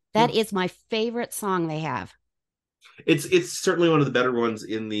 yeah. That is my favorite song they have. It's certainly one of the better ones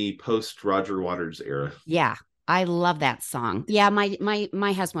in the post Roger Waters era. Yeah, I love that song. Yeah, my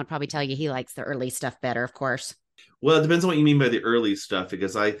husband would probably tell you he likes the early stuff better, of course. Well, it depends on what you mean by the early stuff,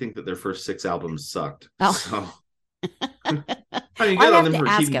 because I think that their first six albums sucked. Oh, So I mean, I'd good on have them to for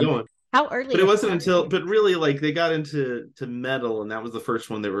ask keeping him going. how But early it is wasn't that? until, but really, like they got into metal, and that was the first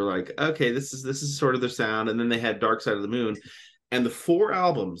one that were like, okay, this is sort of their sound. And then they had Dark Side of the Moon, and the four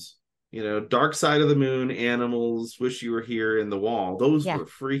albums, Dark Side of the Moon, Animals, Wish You Were Here, and The Wall. Those Yeah, were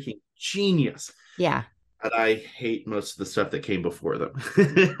freaking genius. yeah. And I hate most of the stuff that came before them.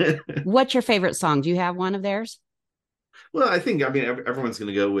 What's your favorite song? Do you have one of theirs? Well, I mean, everyone's going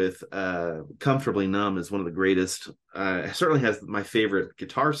to go with Comfortably Numb is one of the greatest. It certainly has my favorite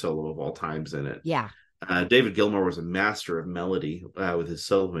guitar solo of all times in it. Yeah. David Gilmour was a master of melody with his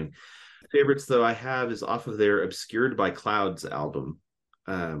soloing. Favorites, though, I have is off of their Obscured by Clouds album,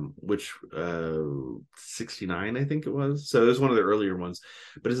 which 69, I think it was. So it was one of the earlier ones.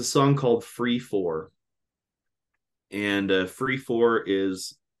 But it's a song called Free For. And Free For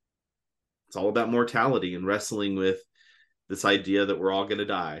it's all about mortality and wrestling with this idea that we're all going to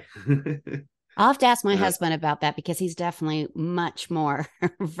die. I'll have to ask my uh, husband about that because he's definitely much more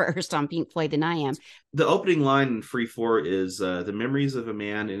versed on Pink Floyd than I am. the opening line in Free For is the memories of a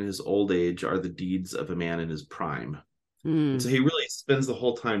man in his old age are the deeds of a man in his prime. And so Mm. he really spends the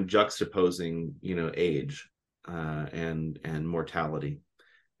whole time juxtaposing, age and mortality.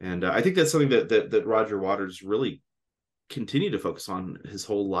 And I think that's something that Roger Waters really continued to focus on his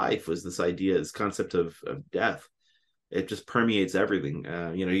whole life, was this idea, this concept of death. It just permeates everything.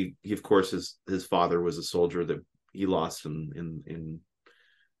 He of course his father was a soldier that he lost in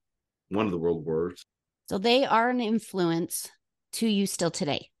one of the world wars. So they are an influence to you still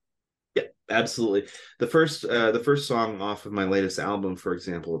today. Yeah, absolutely. The first song off of my latest album, for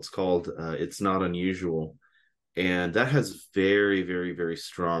example, it's called "It's Not Unusual," and that has very, very, very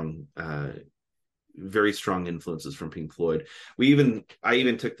strong influences from Pink Floyd. I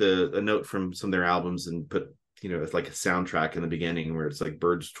even took a note from some of their albums and put, it's like a soundtrack in the beginning where it's like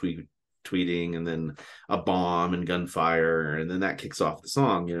birds tweeting and then a bomb and gunfire, and then that kicks off the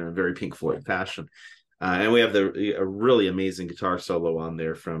song, in very Pink Floyd fashion. And we have a really amazing guitar solo on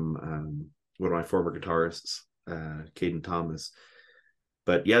there from one of my former guitarists, Caden Thomas.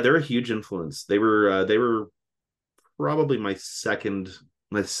 But yeah, they're a huge influence. They were probably my second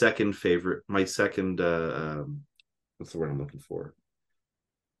favorite, my second what's the word I'm looking for?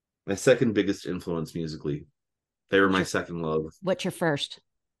 My second biggest influence musically. They were What's my your second love, what's your first?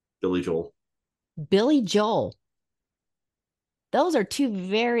 Billy Joel. Billy Joel. Those are two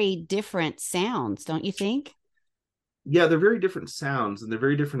very different sounds, don't you think? Yeah, they're very different sounds and they're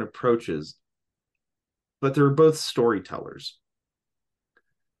very different approaches, but they're both storytellers,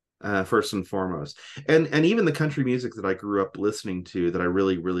 first and foremost. And even the country music that I grew up listening to that I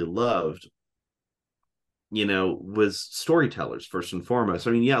really, really loved, was storytellers first and foremost.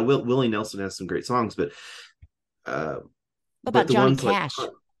 I mean, yeah, Willie Nelson has some great songs, but uh, What about the Johnny ones like, Cash?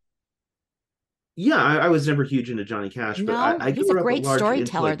 yeah, I was never huge into Johnny Cash, but I, No, I he's a grew up at great large into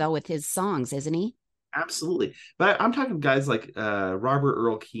storyteller like, though with his songs, isn't he? absolutely. But I'm talking guys like Robert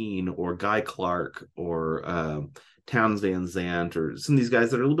Earl Keen or Guy Clark or Townes Van Zandt, or some of these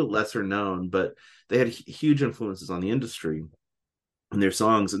guys that are a little bit lesser known, but they had huge influences on the industry and their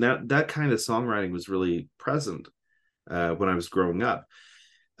songs. And that kind of songwriting was really present when I was growing up.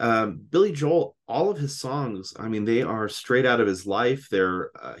 Billy Joel, all of his songs, I mean, they are straight out of his life.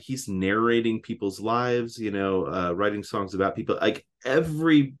 He's narrating people's lives, writing songs about people. Like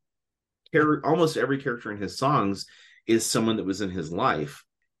almost every character in his songs is someone that was in his life,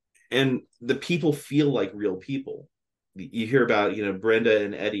 and the people feel like real people. You hear about, Brenda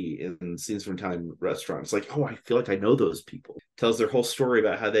and Eddie in Scenes from Time restaurant. It's like, oh, I feel like I know those people. Tells their whole story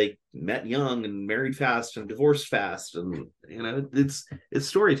about how they met young and married fast and divorced fast, and it's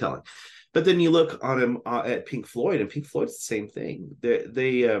storytelling. But then you look on him at Pink Floyd, and Pink Floyd's the same thing.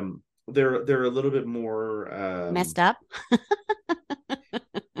 They're a little bit more. Messed up.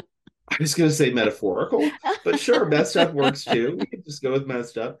 I was going to say metaphorical, but sure, messed up works too. We can just go with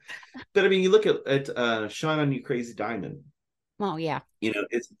messed up. But I mean, you look at "Shine on You Crazy Diamond." Oh yeah.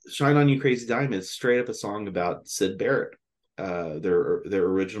 It's "Shine on You Crazy Diamond" is straight up a song about Sid Barrett, their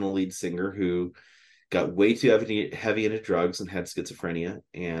original lead singer, who got way too heavy into drugs and had schizophrenia,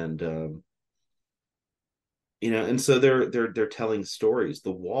 and so they're telling stories.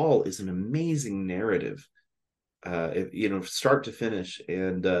 The Wall is an amazing narrative, start to finish,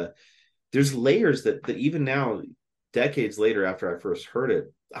 and there's layers that even now decades later, after I first heard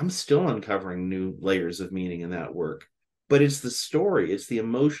it, I'm still uncovering new layers of meaning in that work. But it's the story, it's the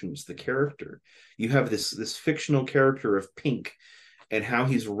emotions, the character. You have this fictional character of Pink and how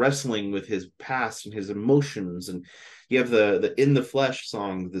he's wrestling with his past and his emotions, and you have the In the Flesh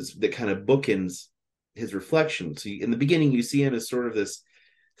song that kind of bookends his reflection. So in the beginning, you see him as sort of this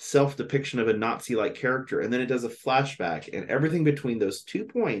self depiction of a Nazi like character, and then it does a flashback, and everything between those 2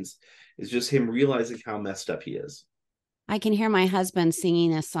 points is just him realizing how messed up he is. I can hear my husband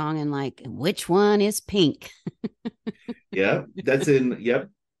singing a song and like, which one is pink? Yeah, that's in. Yep,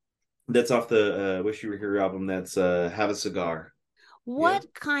 that's off the Wish You Were Here album. That's Have a Cigar. What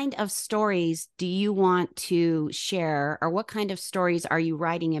Yep. kind of stories do you want to share, or what kind of stories are you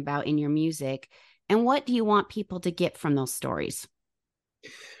writing about in your music? And what do you want people to get from those stories?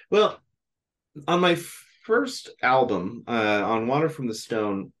 Well, on my first album, on Water from the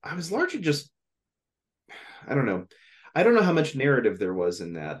Stone, I was largely just, I don't know. I don't know how much narrative there was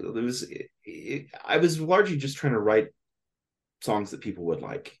in that. I was largely just trying to write songs that people would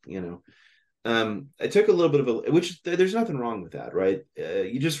like, you know. I took a little bit of a, which there's nothing wrong with that, right?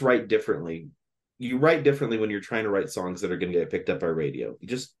 You just write differently. You write differently when you're trying to write songs that are going to get picked up by radio. You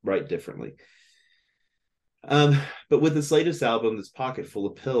just write differently. Um, but with this latest album, this Pocket Full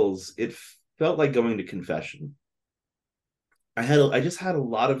of Pills, it felt like going to confession. I just had a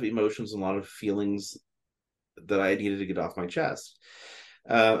lot of emotions and a lot of feelings that I needed to get off my chest.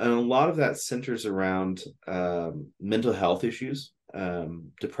 And a lot of that centers around mental health issues,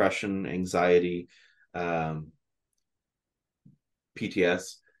 depression, anxiety, um,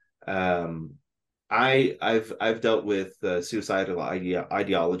 PTS. Um, I've dealt with suicidal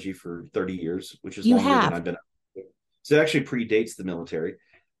ideology for 30 years, which is You longer than have. I've been. So it actually predates the military.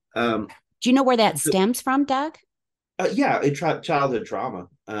 Um, Do you know where that stems from, Doug? yeah, childhood trauma.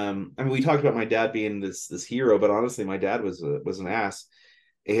 I mean, we talked about my dad being this hero, but honestly, my dad was an ass,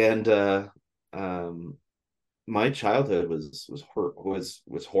 and um, my childhood was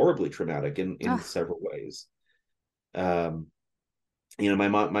horribly traumatic in Oh, several ways. Um, my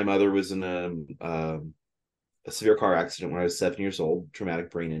mother was in a severe car accident when I was 7 years old, traumatic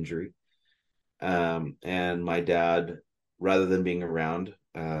brain injury. And my dad, rather than being around,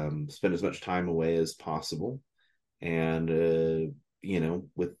 spent as much time away as possible, and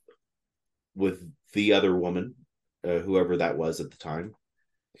with the other woman, whoever that was at the time.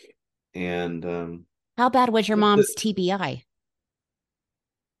 And how bad was your mom's TBI?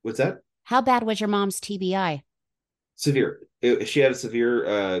 what's that? How bad was your mom's TBI? Severe. She had a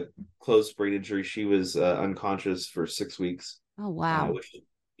severe closed brain injury. She was unconscious for 6 weeks. Oh, wow. Which,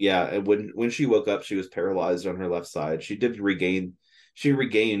 yeah, and when she woke up, she was paralyzed on her left side. She regained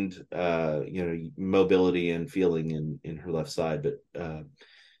mobility and feeling in her left side, but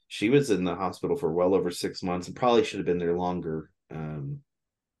she was in the hospital for well over 6 months and probably should have been there longer.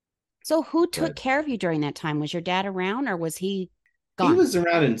 So, who took But care of you during that time? Was your dad around or was he he gone? was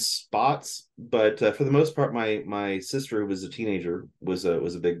around in spots, but for the most part, my sister, who was a teenager, was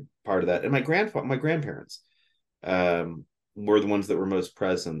a big part of that, and my grandparents um, were the ones that were most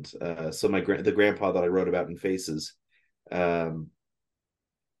present. So the grandpa that I wrote about in Faces, um,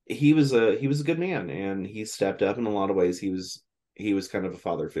 he was a good man, and he stepped up in a lot of ways. He was kind of a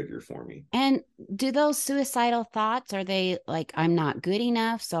father figure for me. And do those suicidal thoughts, are they like, I'm not good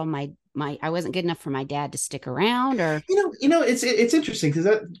enough, so my I wasn't good enough for my dad to stick around, or It's interesting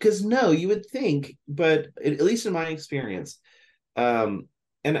because no, you would think, but at least in my experience, um,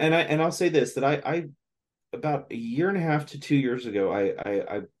 and I'll say this that I about a year and a half to 2 years ago,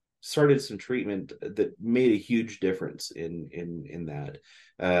 I started some treatment that made a huge difference in that.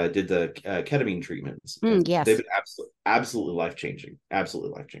 Did the ketamine treatments, and they've yes. been absolutely life changing,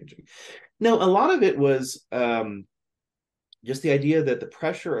 absolutely life changing. No, a lot of it was just the idea that the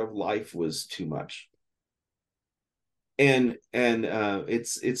pressure of life was too much, and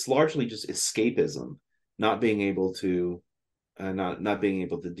it's largely just escapism, not being able to not being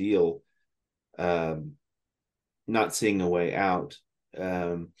able to deal, um, not seeing a way out.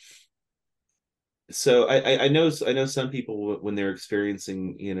 Um, so I know some people, when they're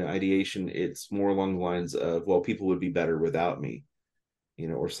experiencing ideation, it's more along the lines of, well, people would be better without me,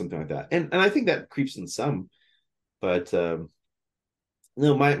 or something like that, and I think that creeps in some, but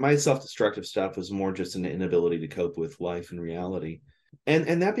no, my self-destructive stuff was more just an inability to cope with life and reality.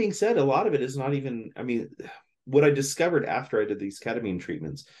 And that being said, a lot of it is not even, I mean, what I discovered after I did these ketamine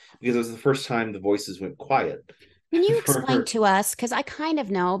treatments, because it was the first time the voices went quiet. Can you explain for to us, because I kind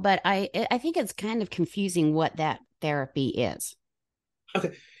of know, but I think it's kind of confusing what that therapy is.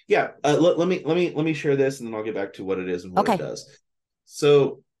 Okay, yeah, let me share this, and then I'll get back to what it is and what it Okay. does.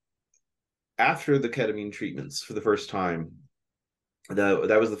 So after the ketamine treatments for the first time,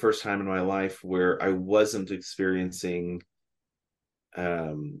 that was the first time in my life where I wasn't experiencing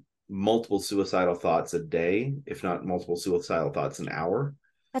multiple suicidal thoughts a day, if not multiple suicidal thoughts an hour.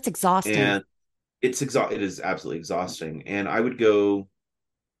 That's exhausting. And it is absolutely exhausting. And I would go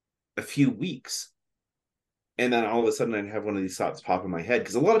a few weeks, and then all of a sudden I'd have one of these thoughts pop in my head,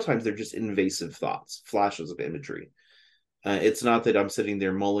 because a lot of times they're just invasive thoughts, flashes of imagery. It's not that I'm sitting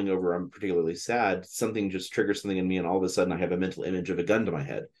there mulling over I'm particularly sad. Something just triggers something in me, and all of a sudden I have a mental image of a gun to my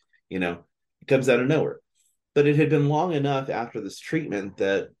head. It comes out of nowhere. But it had been long enough after this treatment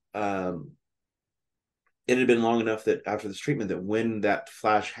that when that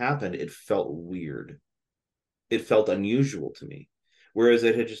flash happened, it felt weird. It felt unusual to me. Whereas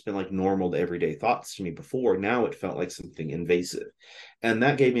it had just been like normal everyday thoughts to me before, now it felt like something invasive. And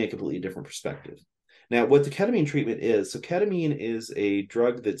that gave me a completely different perspective. Now, what the ketamine treatment is, so ketamine is a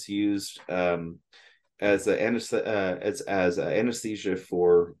drug that's used as anesthesia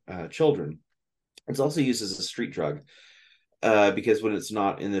for children. It's also used as a street drug because when it's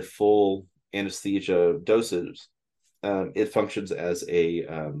not in the full anesthesia doses, it functions as a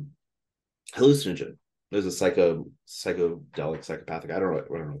hallucinogen. There's a psychedelic, psychopathic. I don't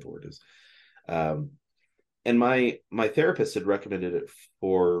know what the word is. And my therapist had recommended it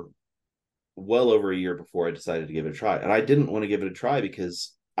for well over a year before I decided to give it a try. And I didn't want to give it a try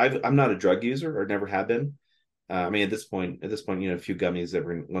because I'm not a drug user, or never have been. I mean, at this point, a few gummies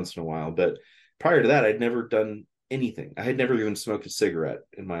every once in a while. But prior to that, I'd never done anything. I had never even smoked a cigarette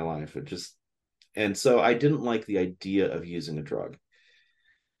in my life. And so I didn't like the idea of using a drug,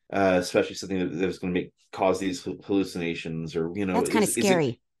 especially something that was going to cause these hallucinations, or That's kind of is it?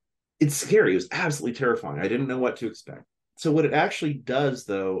 scary. It's scary. It was absolutely terrifying. I didn't know what to expect. So what it actually does,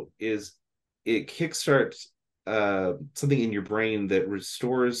 though, is it kickstarts something in your brain that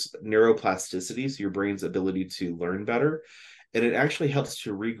restores neuroplasticity, so your brain's ability to learn better, and it actually helps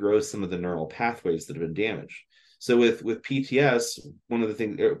to regrow some of the neural pathways that have been damaged. So with PTS, one of the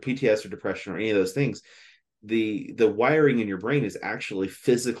things, PTS or depression or any of those things, the wiring in your brain is actually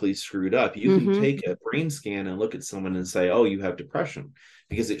physically screwed up. You can take a brain scan and look at someone and say, "Oh, you have depression,"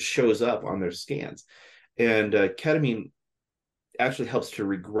 because it shows up on their scans. And ketamine actually helps to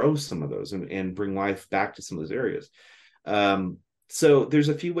regrow some of those and bring life back to some of those areas. So there's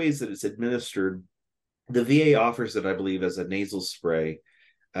a few ways that it's administered. The VA offers it, I believe, as a nasal spray,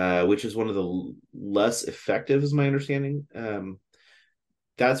 which is one of the less effective, is my understanding.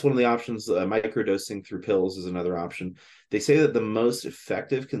 That's one of the options. Microdosing through pills is another option. They say that the most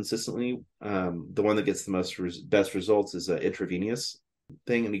effective, consistently, the one that gets the best results is an intravenous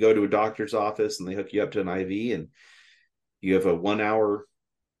thing. And you go to a doctor's office and they hook you up to an IV, and you have a 1 hour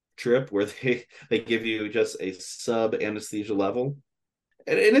trip where they give you just a sub anesthesia level,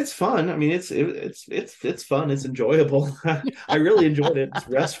 and it's fun. I mean, it's fun. It's enjoyable. I really enjoyed it. It's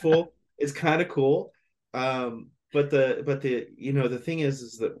restful. It's kind of cool. But the thing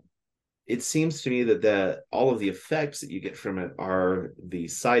is that it seems to me that all of the effects that you get from it are the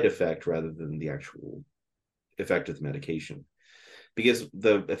side effect rather than the actual effect of the medication, because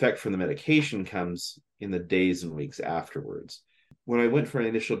the effect from the medication comes in the days and weeks afterwards. When I went for an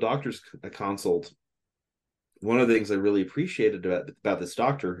initial doctor's consult, one of the things I really appreciated about this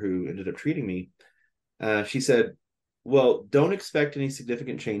doctor who ended up treating me, she said, "Well, don't expect any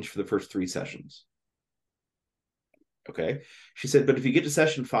significant change for the first 3 sessions." Okay. She said, "But if you get to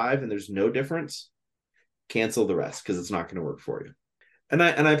session 5 and there's no difference, cancel the rest, because it's not going to work for you." And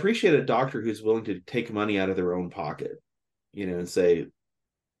I appreciate a doctor who's willing to take money out of their own pocket, and say,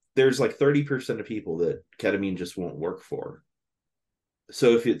 there's like 30% of people that ketamine just won't work for.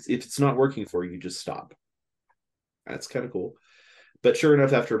 So if it's not working for you, just stop. That's kind of cool. But sure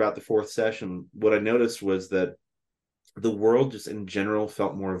enough, after about the 4th session, what I noticed was that the world just in general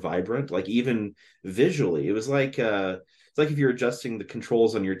felt more vibrant, like even visually. It was like it's like if you're adjusting the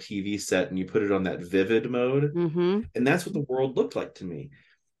controls on your TV set and you put it on that vivid mode, and that's what the world looked like to me.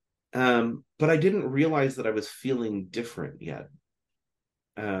 But I didn't realize that I was feeling different yet.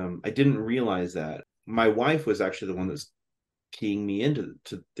 I didn't realize that. My wife was actually the one that's keying me into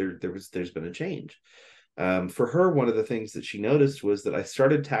there's been a change. For her, one of the things that she noticed was that I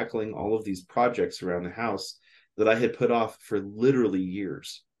started tackling all of these projects around the house that I had put off for literally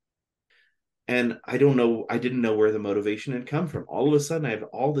years. And I didn't know where the motivation had come from. All of a sudden, I have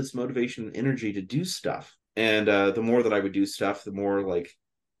all this motivation and energy to do stuff. And the more that I would do stuff, the more like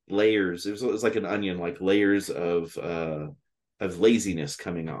layers. It was like an onion, like layers of laziness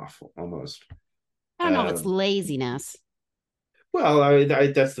coming off almost. I don't know if it's laziness. Well,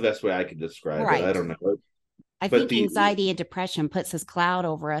 that's the best way I can describe it. I Right. don't know. I But think the anxiety and depression puts this cloud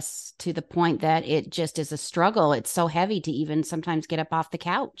over us to the point that it just is a struggle. It's so heavy to even sometimes get up off the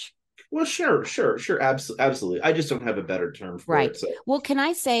couch. Well, sure, absolutely. I just don't have a better term for Right. it. So Well, can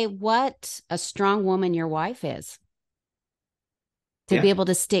I say what a strong woman your wife is to be yeah, able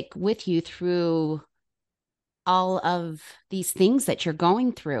to stick with you through all of these things that you're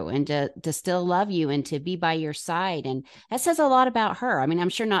going through and to still love you and to be by your side. And that says a lot about her. I mean, I'm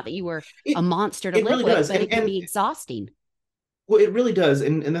sure not that you were a it monster to it live really with, does, but it can and be exhausting. well, it really does.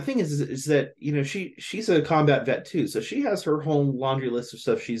 And the thing is that she's a combat vet too, so she has her whole laundry list of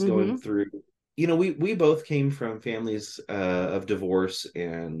stuff she's going Mm-hmm. through. We both came from families of divorce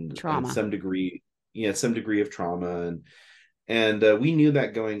and Trauma. some degree of trauma, and we knew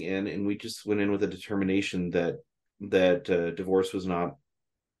that going in, and we just went in with a determination that divorce was not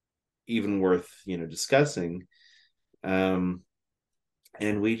even worth discussing. Um,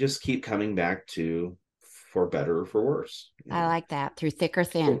 and we just keep coming back to for better or for worse. I like that. Through thick or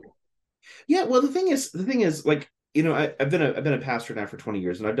thin. So, yeah. Well, the thing is, like I've been a pastor now for 20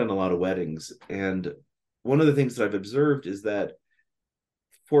 years, and I've done a lot of weddings. And one of the things that I've observed is that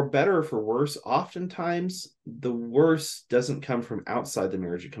for better or for worse, oftentimes the worse doesn't come from outside the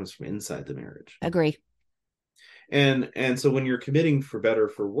marriage; it comes from inside the marriage. Agree. And so when you're committing for better or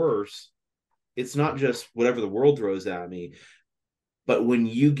for worse, it's not just whatever the world throws at me, but when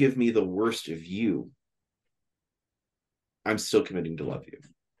you give me the worst of you, I'm still committing to love you.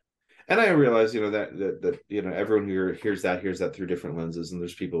 And I realize, that everyone here hears that through different lenses, and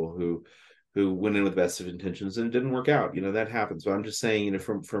there's people who went in with the best of intentions and it didn't work out. That happens. But I'm just saying,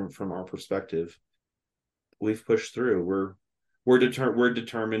 from our perspective, we've pushed through. We're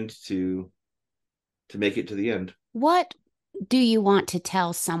determined to make it to the end. What do you want to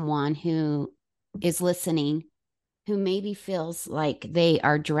tell someone who is listening, who maybe feels like they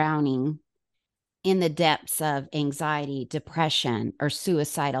are drowning in the depths of anxiety, depression, or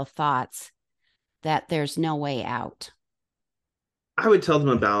suicidal thoughts, that there's no way out? I would tell them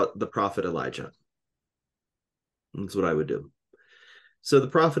about the prophet Elijah. That's what I would do. So the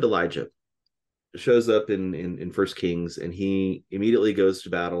prophet Elijah shows up in First Kings, and he immediately goes to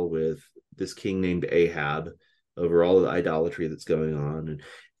battle with this king named Ahab over all of the idolatry that's going on. And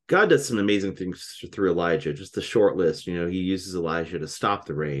God does some amazing things through Elijah. Just the short list, he uses Elijah to stop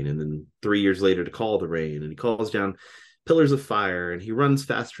the rain, and then 3 years later to call the rain, and he calls down pillars of fire, and he runs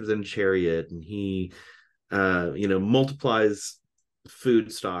faster than a chariot, and he multiplies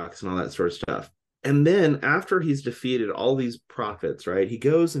food stocks and all that sort of stuff. And then after he's defeated all these prophets, right, he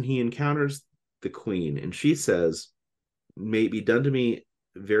goes and he encounters the queen, and she says, may it be done to me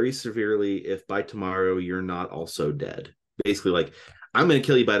very severely if by tomorrow you're not also dead. Basically, like, I'm going to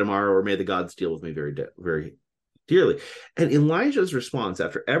kill you by tomorrow, or may the gods deal with me very dearly. And Elijah's response,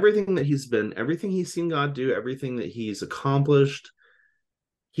 after everything he's seen God do, everything that he's accomplished,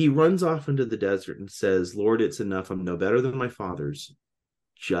 he runs off into the desert and says, Lord, it's enough. I'm no better than my fathers.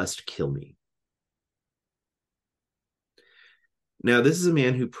 Just kill me. Now, this is a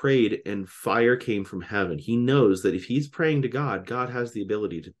man who prayed and fire came from heaven. He knows that if he's praying to God, God has the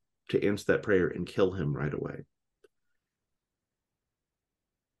ability to answer that prayer and kill him right away.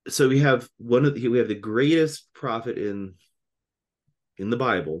 So we have the greatest prophet in the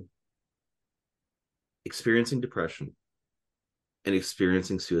Bible experiencing depression and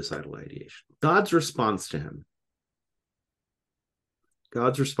experiencing suicidal ideation. God's response to him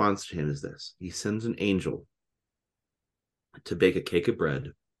is this. He sends an angel to bake a cake of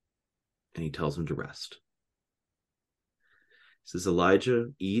bread, and he tells him to rest. He says, Elijah,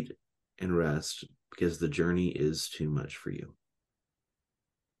 eat and rest, because the journey is too much for you.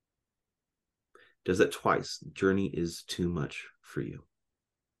 Does that twice. The journey is too much for you.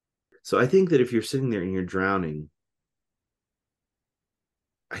 So I think that if you're sitting there and you're drowning,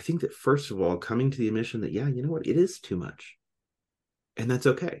 I think that first of all, coming to the admission that, yeah, you know what, it is too much. And that's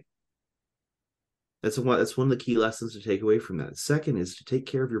okay. That's one of the key lessons to take away from that. Second is to take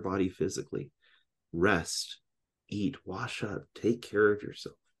care of your body physically. Rest, eat, wash up, take care of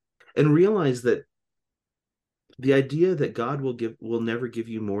yourself. And realize that the idea that God will never give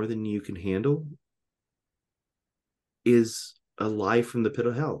you more than you can handle is a lie from the pit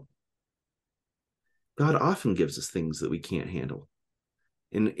of hell. God often gives us things that we can't handle.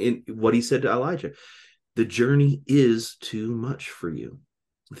 In what he said to Elijah, the journey is too much for you.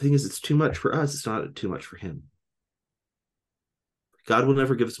 The thing is, it's too much for us. It's not too much for him. God will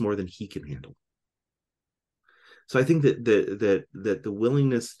never give us more than he can handle. So I think that the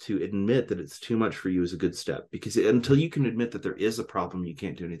willingness to admit that it's too much for you is a good step, because until you can admit that there is a problem, you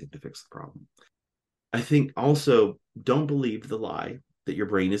can't do anything to fix the problem. I think also, don't believe the lie that your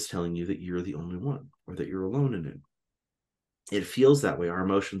brain is telling you that you're the only one or that you're alone in it. It feels that way. Our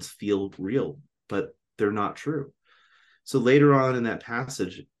emotions feel real, but they're not true. So later on in that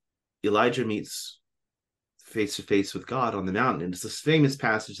passage, Elijah meets face to face with God on the mountain. And it's this famous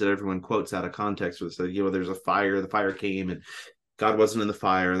passage that everyone quotes out of context where it says, there's a fire, the fire came and God wasn't in the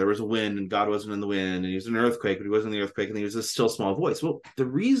fire. There was a wind and God wasn't in the wind. And he was an earthquake, but he wasn't in the earthquake. And he was a still small voice. Well, the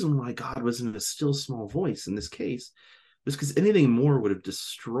reason why God wasn't a still small voice in this case was because anything more would have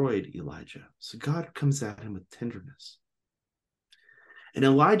destroyed Elijah. So God comes at him with tenderness. And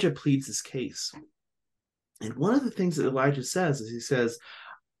Elijah pleads his case. And one of the things that Elijah says is he says,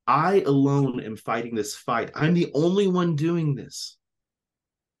 I alone am fighting this fight. I'm the only one doing this.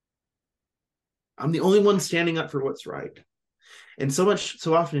 I'm the only one standing up for what's right. And so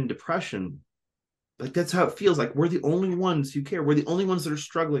often in depression, like that's how it feels. Like we're the only ones who care. We're the only ones that are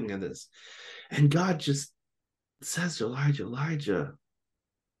struggling in this. And God just says to Elijah,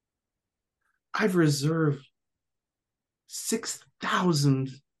 I've reserved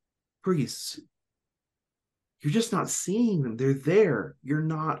 6,000 priests. You're just not seeing them. They're there. You're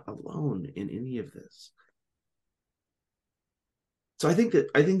not alone in any of this. So I think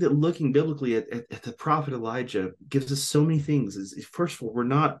that looking biblically at the prophet Elijah gives us so many things. First of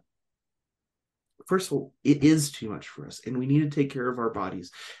all, it is too much for us, and we need to take care of our bodies.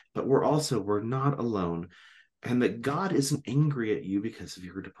 But we're not alone, and that God isn't angry at you because of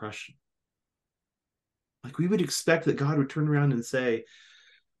your depression. Like we would expect that God would turn around and say,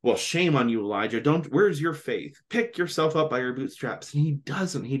 well, shame on you, Elijah. Where's your faith? Pick yourself up by your bootstraps. And he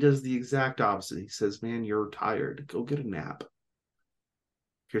doesn't. He does the exact opposite. He says, man, you're tired. Go get a nap.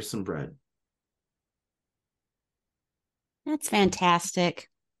 Here's some bread. That's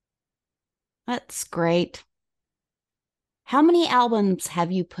fantastic. That's great. How many albums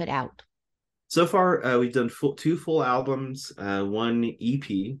have you put out? So far, we've done two full albums, one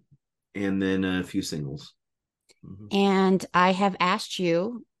EP, and then a few singles. Mm-hmm. And I have asked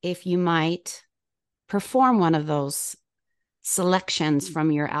you if you might perform one of those selections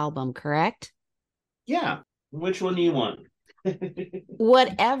from your album, correct? Yeah. Which one do you want?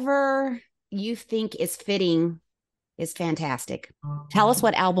 Whatever you think is fitting is fantastic. Tell us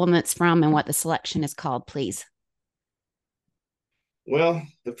what album it's from and what the selection is called, please. Well,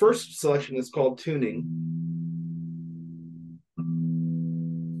 the first selection is called Tuning.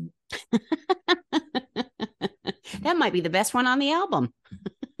 That might be the best one on the album.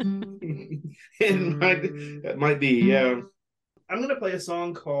 It might be, yeah. I'm going to play a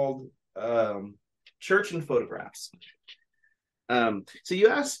song called Church and Photographs. So you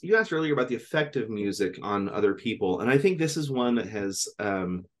asked earlier about the effect of music on other people, and I think this is one that has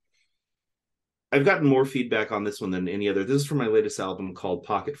I've gotten more feedback on this one than any other. This is from my latest album called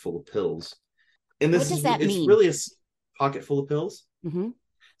Pocket Full of Pills. And what does that mean? It's really a pocket full of pills. Mm-hmm.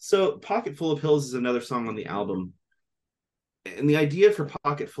 So Pocket Full of Pills is another song on the album. And the idea for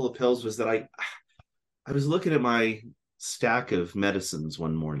Pocket Full of Pills was that I was looking at my stack of medicines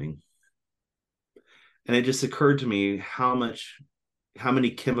one morning, and it just occurred to me how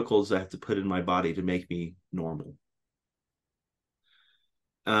many chemicals I have to put in my body to make me normal.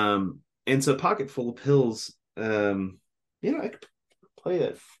 And so Pocket Full of Pills, I could play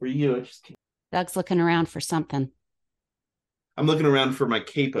that for you. I just can't. Doug's looking around for something. I'm looking around for my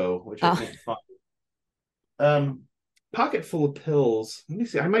capo, which I can't find. Pocket Full of Pills. Let me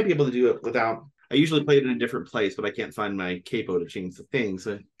see. I might be able to do it without. I usually play it in a different place, but I can't find my capo to change the thing.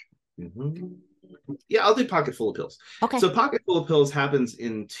 So, yeah, I'll do Pocket Full of Pills. Okay. So Pocket Full of Pills happens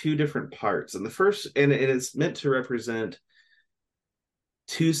in two different parts, and the first, and it's meant to represent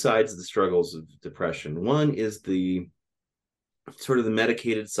two sides of the struggles of depression. One is the sort of the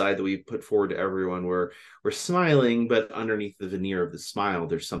medicated side that we put forward to everyone, where we're smiling, but underneath the veneer of the smile,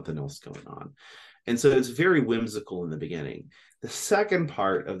 there's something else going on. And so it's very whimsical in the beginning. The second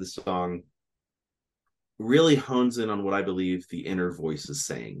part of the song really hones in on what I believe the inner voice is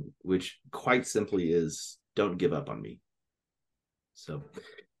saying, which quite simply is, don't give up on me. So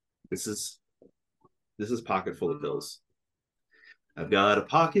this is Pocket Full of Pills. I've got a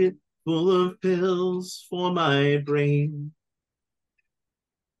pocket full of pills for my brain.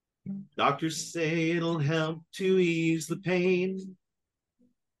 Doctors say it'll help to ease the pain.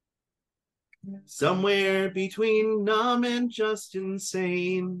 Somewhere between numb and just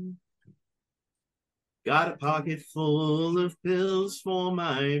insane. Got a pocket full of pills for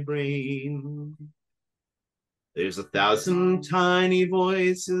my brain. There's 1,000 tiny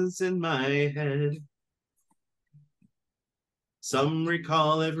voices in my head. Some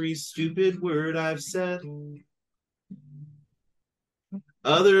recall every stupid word I've said.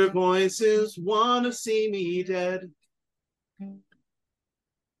 Other voices want to see me dead.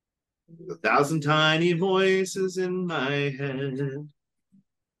 1,000 tiny voices in my head.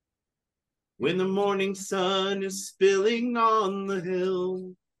 When the morning sun is spilling on the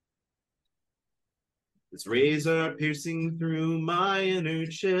hill, its rays are piercing through my inner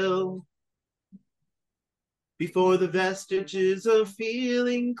chill. Before the vestiges of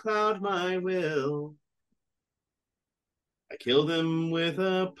feeling cloud my will, I kill them with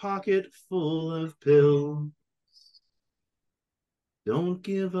a pocket full of pills. Don't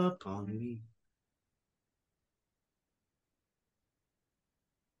give up on me.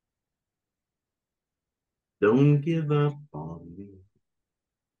 Don't give up on me.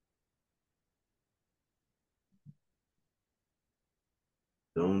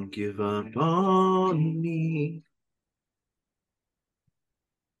 Don't give up on me.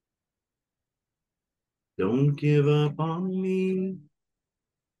 Don't give up on me.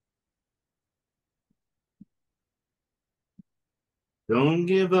 Don't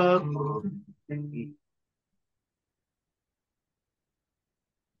give up on me.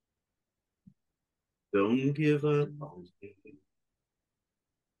 Don't give up on me.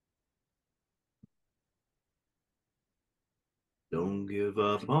 Don't give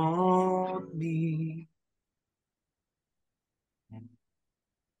up on me.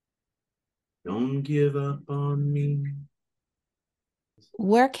 Don't give up on me.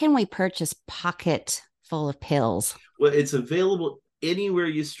 Where can we purchase Pocket Full of Pills? Well, it's available anywhere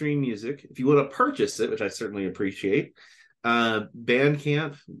you stream music. If you want to purchase it, which I certainly appreciate,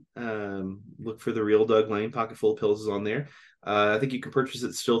 Bandcamp, look for the Real Doug Lane. Pocket Full of Pills is on there. I think you can purchase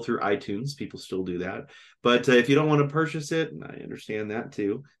it still through iTunes. People still do that. But if you don't want to purchase it, and I understand that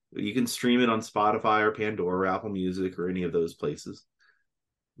too, you can stream it on Spotify or Pandora or Apple Music or any of those places.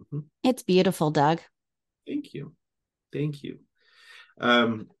 Mm-hmm. It's beautiful, Doug. Thank you. Thank you.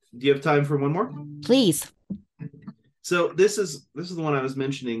 Do you have time for one more? Please. So this is the one I was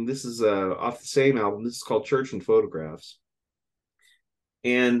mentioning. This is off the same album. This is called Church and Photographs.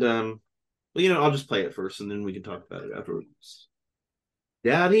 And well, I'll just play it first and then we can talk about it afterwards.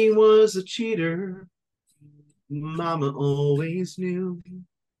 Daddy was a cheater. Mama always knew.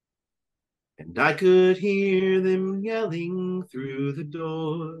 And I could hear them yelling through the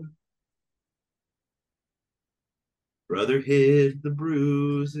door. Brother hid the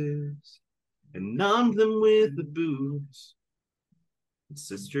bruises and numbed them with the booze. And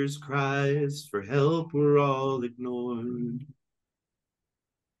sister's cries for help were all ignored.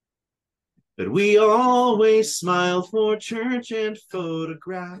 But we always smiled for church and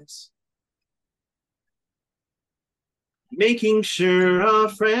photographs, making sure our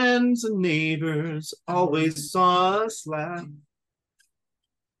friends and neighbors always saw us laugh.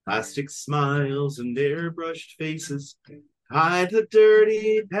 Plastic smiles and airbrushed faces hide the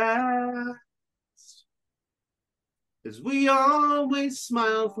dirty past, as we always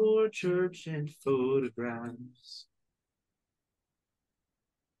smile for church and photographs.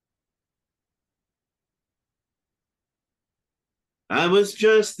 I was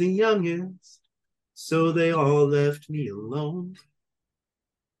just the youngest, so they all left me alone.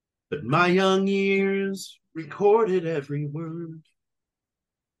 But my young years recorded every word.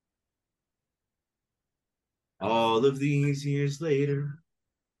 All of these years later,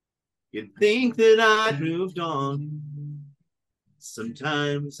 you'd think that I'd moved on.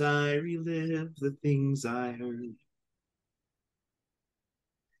 Sometimes I relive the things I heard.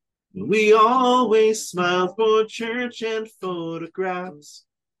 We always smiled for church and photographs,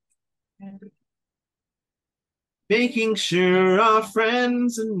 making sure our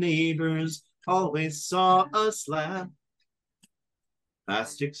friends and neighbors always saw us laugh.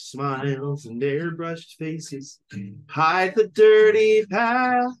 Plastic smiles and airbrushed faces hide the dirty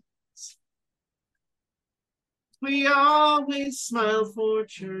past. We always smile for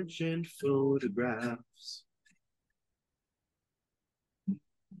church and photographs.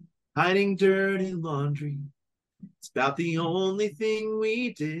 Hiding dirty laundry, it's about the only thing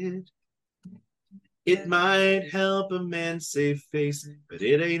we did. It might help a man save face, but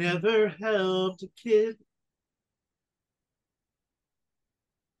it ain't ever helped a kid.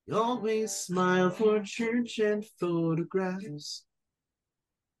 We always smile for church and photographs,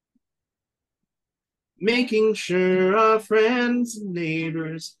 making sure our friends and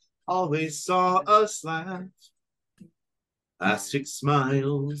neighbors always saw us laugh. Plastic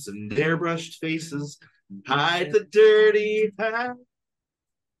smiles and airbrushed faces hide the dirty past.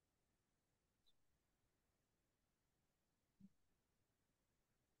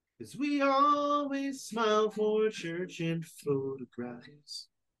 Cause we always smile for church and photographs.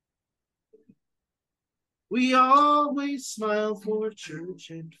 We always smile for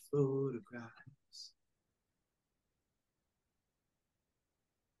church and photographs.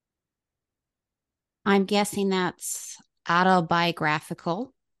 I'm guessing that's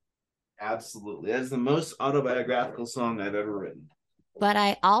autobiographical, Absolutely. That's the most autobiographical song I've ever written. but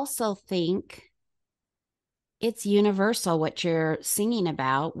I also think it's universal what you're singing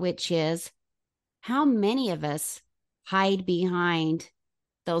about, which is how many of us hide behind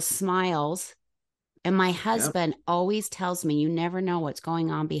those smiles. And my Yep. husband always tells me, you never know what's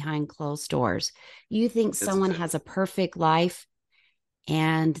going on behind closed doors. You think It's someone has a perfect life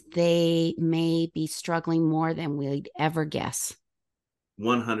and they may be struggling more than we'd ever guess.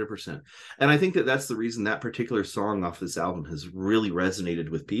 100%. And I think that that's the reason that particular song off this album has really resonated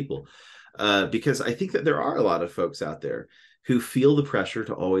with people. Because I think that there are a lot of folks out there who feel the pressure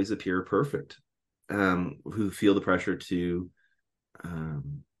to always appear perfect, who feel the pressure to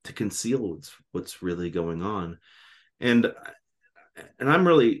conceal what's really going on. And I'm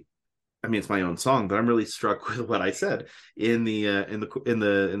really, I mean, it's my own song, but I'm really struck with what I said in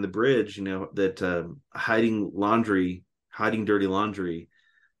the bridge. You know that hiding dirty laundry,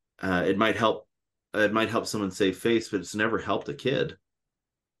 it might help. It might help someone save face, but it's never helped a kid.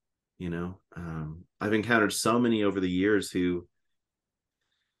 I've encountered so many over the years who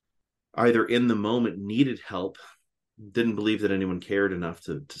either in the moment needed help, didn't believe that anyone cared enough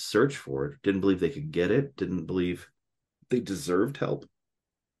to search for it, didn't believe they could get it, didn't believe they deserved help,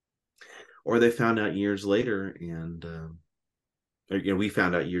 or they found out years later, and we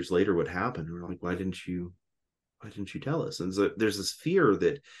found out years later what happened. We were like, why didn't you tell us? And so there's this fear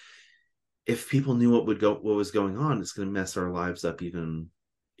that if people knew what was going on, it's going to mess our lives up even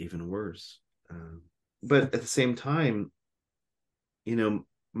worse. But at the same time,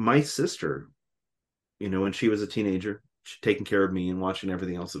 my sister, when she was a teenager, she taking care of me and watching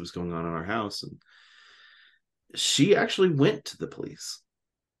everything else that was going on in our house, and she actually went to the police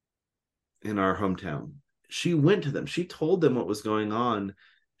in our hometown. She went to them. She told them what was going on.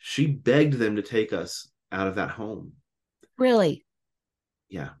 She begged them to take us out of that home. Really?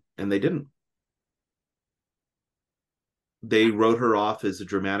 Yeah, and they didn't. They wrote her off as a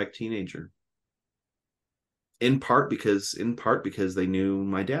dramatic teenager. In part because they knew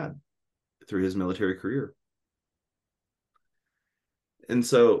my dad through his military career. And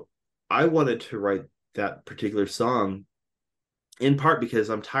so I wanted to write that particular song in part because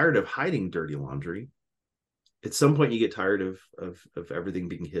I'm tired of hiding dirty laundry. At some point you get tired of everything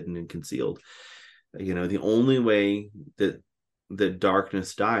being hidden and concealed. The only way that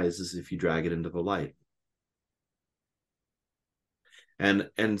darkness dies is if you drag it into the light.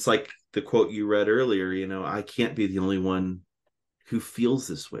 And it's like the quote you read earlier, I can't be the only one who feels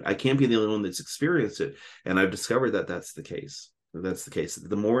this way. I can't be the only one that's experienced it. And I've discovered that that's the case. That's the case.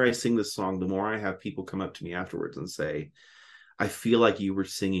 The more I sing this song, the more I have people come up to me afterwards and say, I feel like you were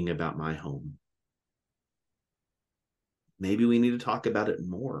singing about my home. Maybe we need to talk about it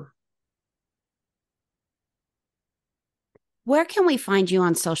more. Where can we find you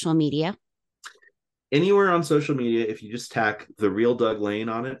on social media? Anywhere on social media, if you just tack The Real Doug Lane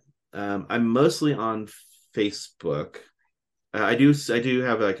on it. I'm mostly on Facebook. I do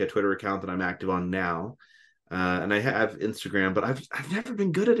have like a Twitter account that I'm active on now. And I have Instagram, but I've never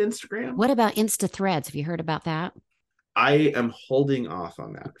been good at Instagram. What about Insta Threads? Have you heard about that? I am holding off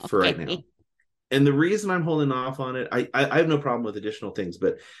on that for right now. Okay. And the reason I'm holding off on it, I have no problem with additional things,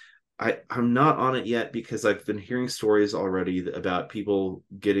 but I'm not on it yet because I've been hearing stories already about people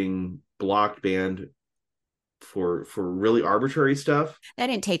getting blocked, banned for really arbitrary stuff. That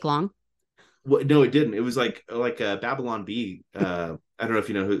didn't take long. Well, no, it didn't. It was like Babylon Bee. I don't know if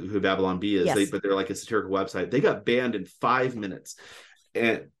you know who Babylon Bee is. Yes. But they're like a satirical website. They got banned in 5 minutes,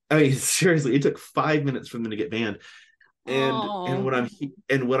 and I mean seriously, it took 5 minutes for them to get banned. And Oh,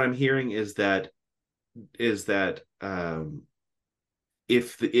 what I'm hearing is that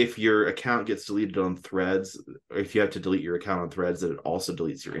if your account gets deleted on Threads, or if you have to delete your account on Threads, that it also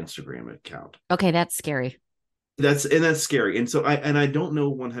deletes your Instagram account. okay. That's scary. That's scary. And so I don't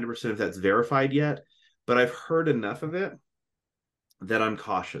know 100% if that's verified yet, but I've heard enough of it that I'm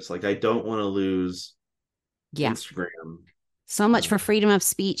cautious. Like I don't want to lose Yeah. Instagram. So much for freedom of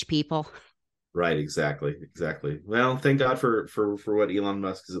speech, people. Right, exactly. Well, thank God for what Elon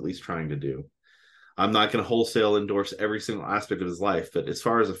Musk is at least trying to do. I'm not going to wholesale endorse every single aspect of his life, but as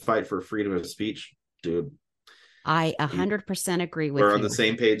far as a fight for freedom of speech, dude, I 100% agree we're with on the you.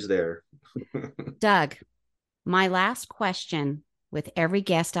 same page there. Doug, my last question with every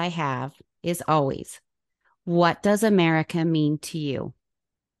guest I have is always, what does America mean to you?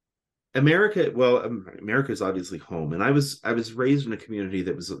 America is obviously home, and I was raised in a community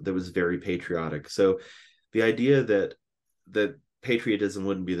that was very patriotic. So the idea that patriotism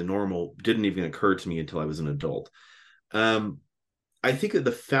wouldn't be the normal didn't even occur to me until I was an adult. Um, I think that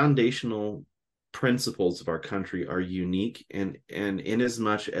the foundational principles of our country are unique, and in as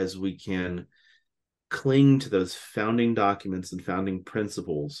much as we can cling to those founding documents and founding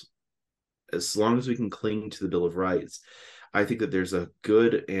principles, as long as we can cling to the Bill of Rights, I think that there's a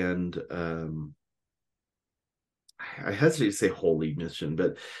good and I hesitate to say holy mission,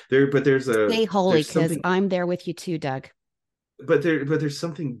 but Stay holy, there's because something, I'm there with you too, Doug. but there's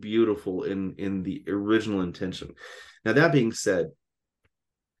something beautiful in the original intention. Now, that being said,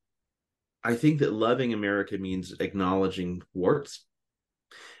 I think that loving America means acknowledging warts.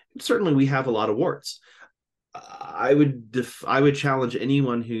 Certainly, we have a lot of warts. I would challenge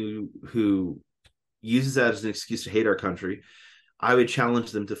anyone who uses that as an excuse to hate our country. I would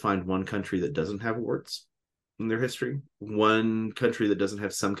challenge them to find one country that doesn't have warts in their history, one country that doesn't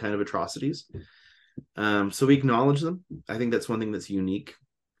have some kind of atrocities. So we acknowledge them. I think that's one thing that's unique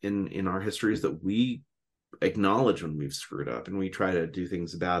in our history, is that we acknowledge when we've screwed up and we try to do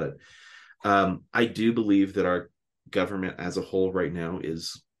things about it. I do believe that our government as a whole right now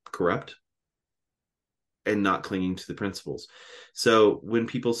is corrupt and not clinging to the principles. So when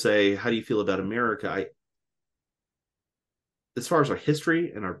people say, how do you feel about America? As far as our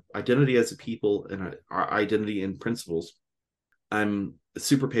history and our identity as a people and our identity and principles, I'm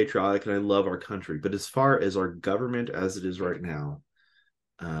super patriotic and I love our country. But as far as our government as it is right now,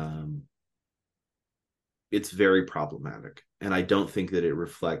 it's very problematic. And I don't think that it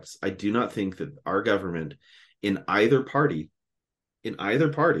reflects, I do not think that our government in either party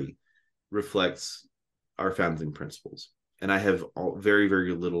reflects our founding principles. And I have very,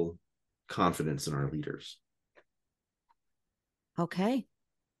 very little confidence in our leaders. Okay.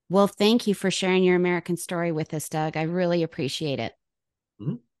 Well, thank you for sharing your American story with us, Doug. I really appreciate it.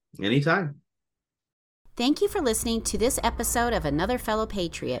 Mm-hmm. Anytime. Thank you for listening to this episode of Another Fellow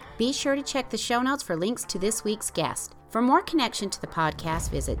Patriot. Be sure to check the show notes for links to this week's guest. For more connection to the podcast,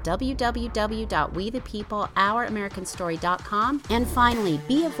 visit www.wethepeopleouramericanstory.com. And finally,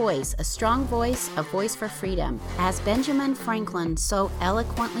 be a voice, a strong voice, a voice for freedom. As Benjamin Franklin so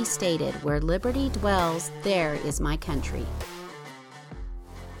eloquently stated, where liberty dwells, there is my country.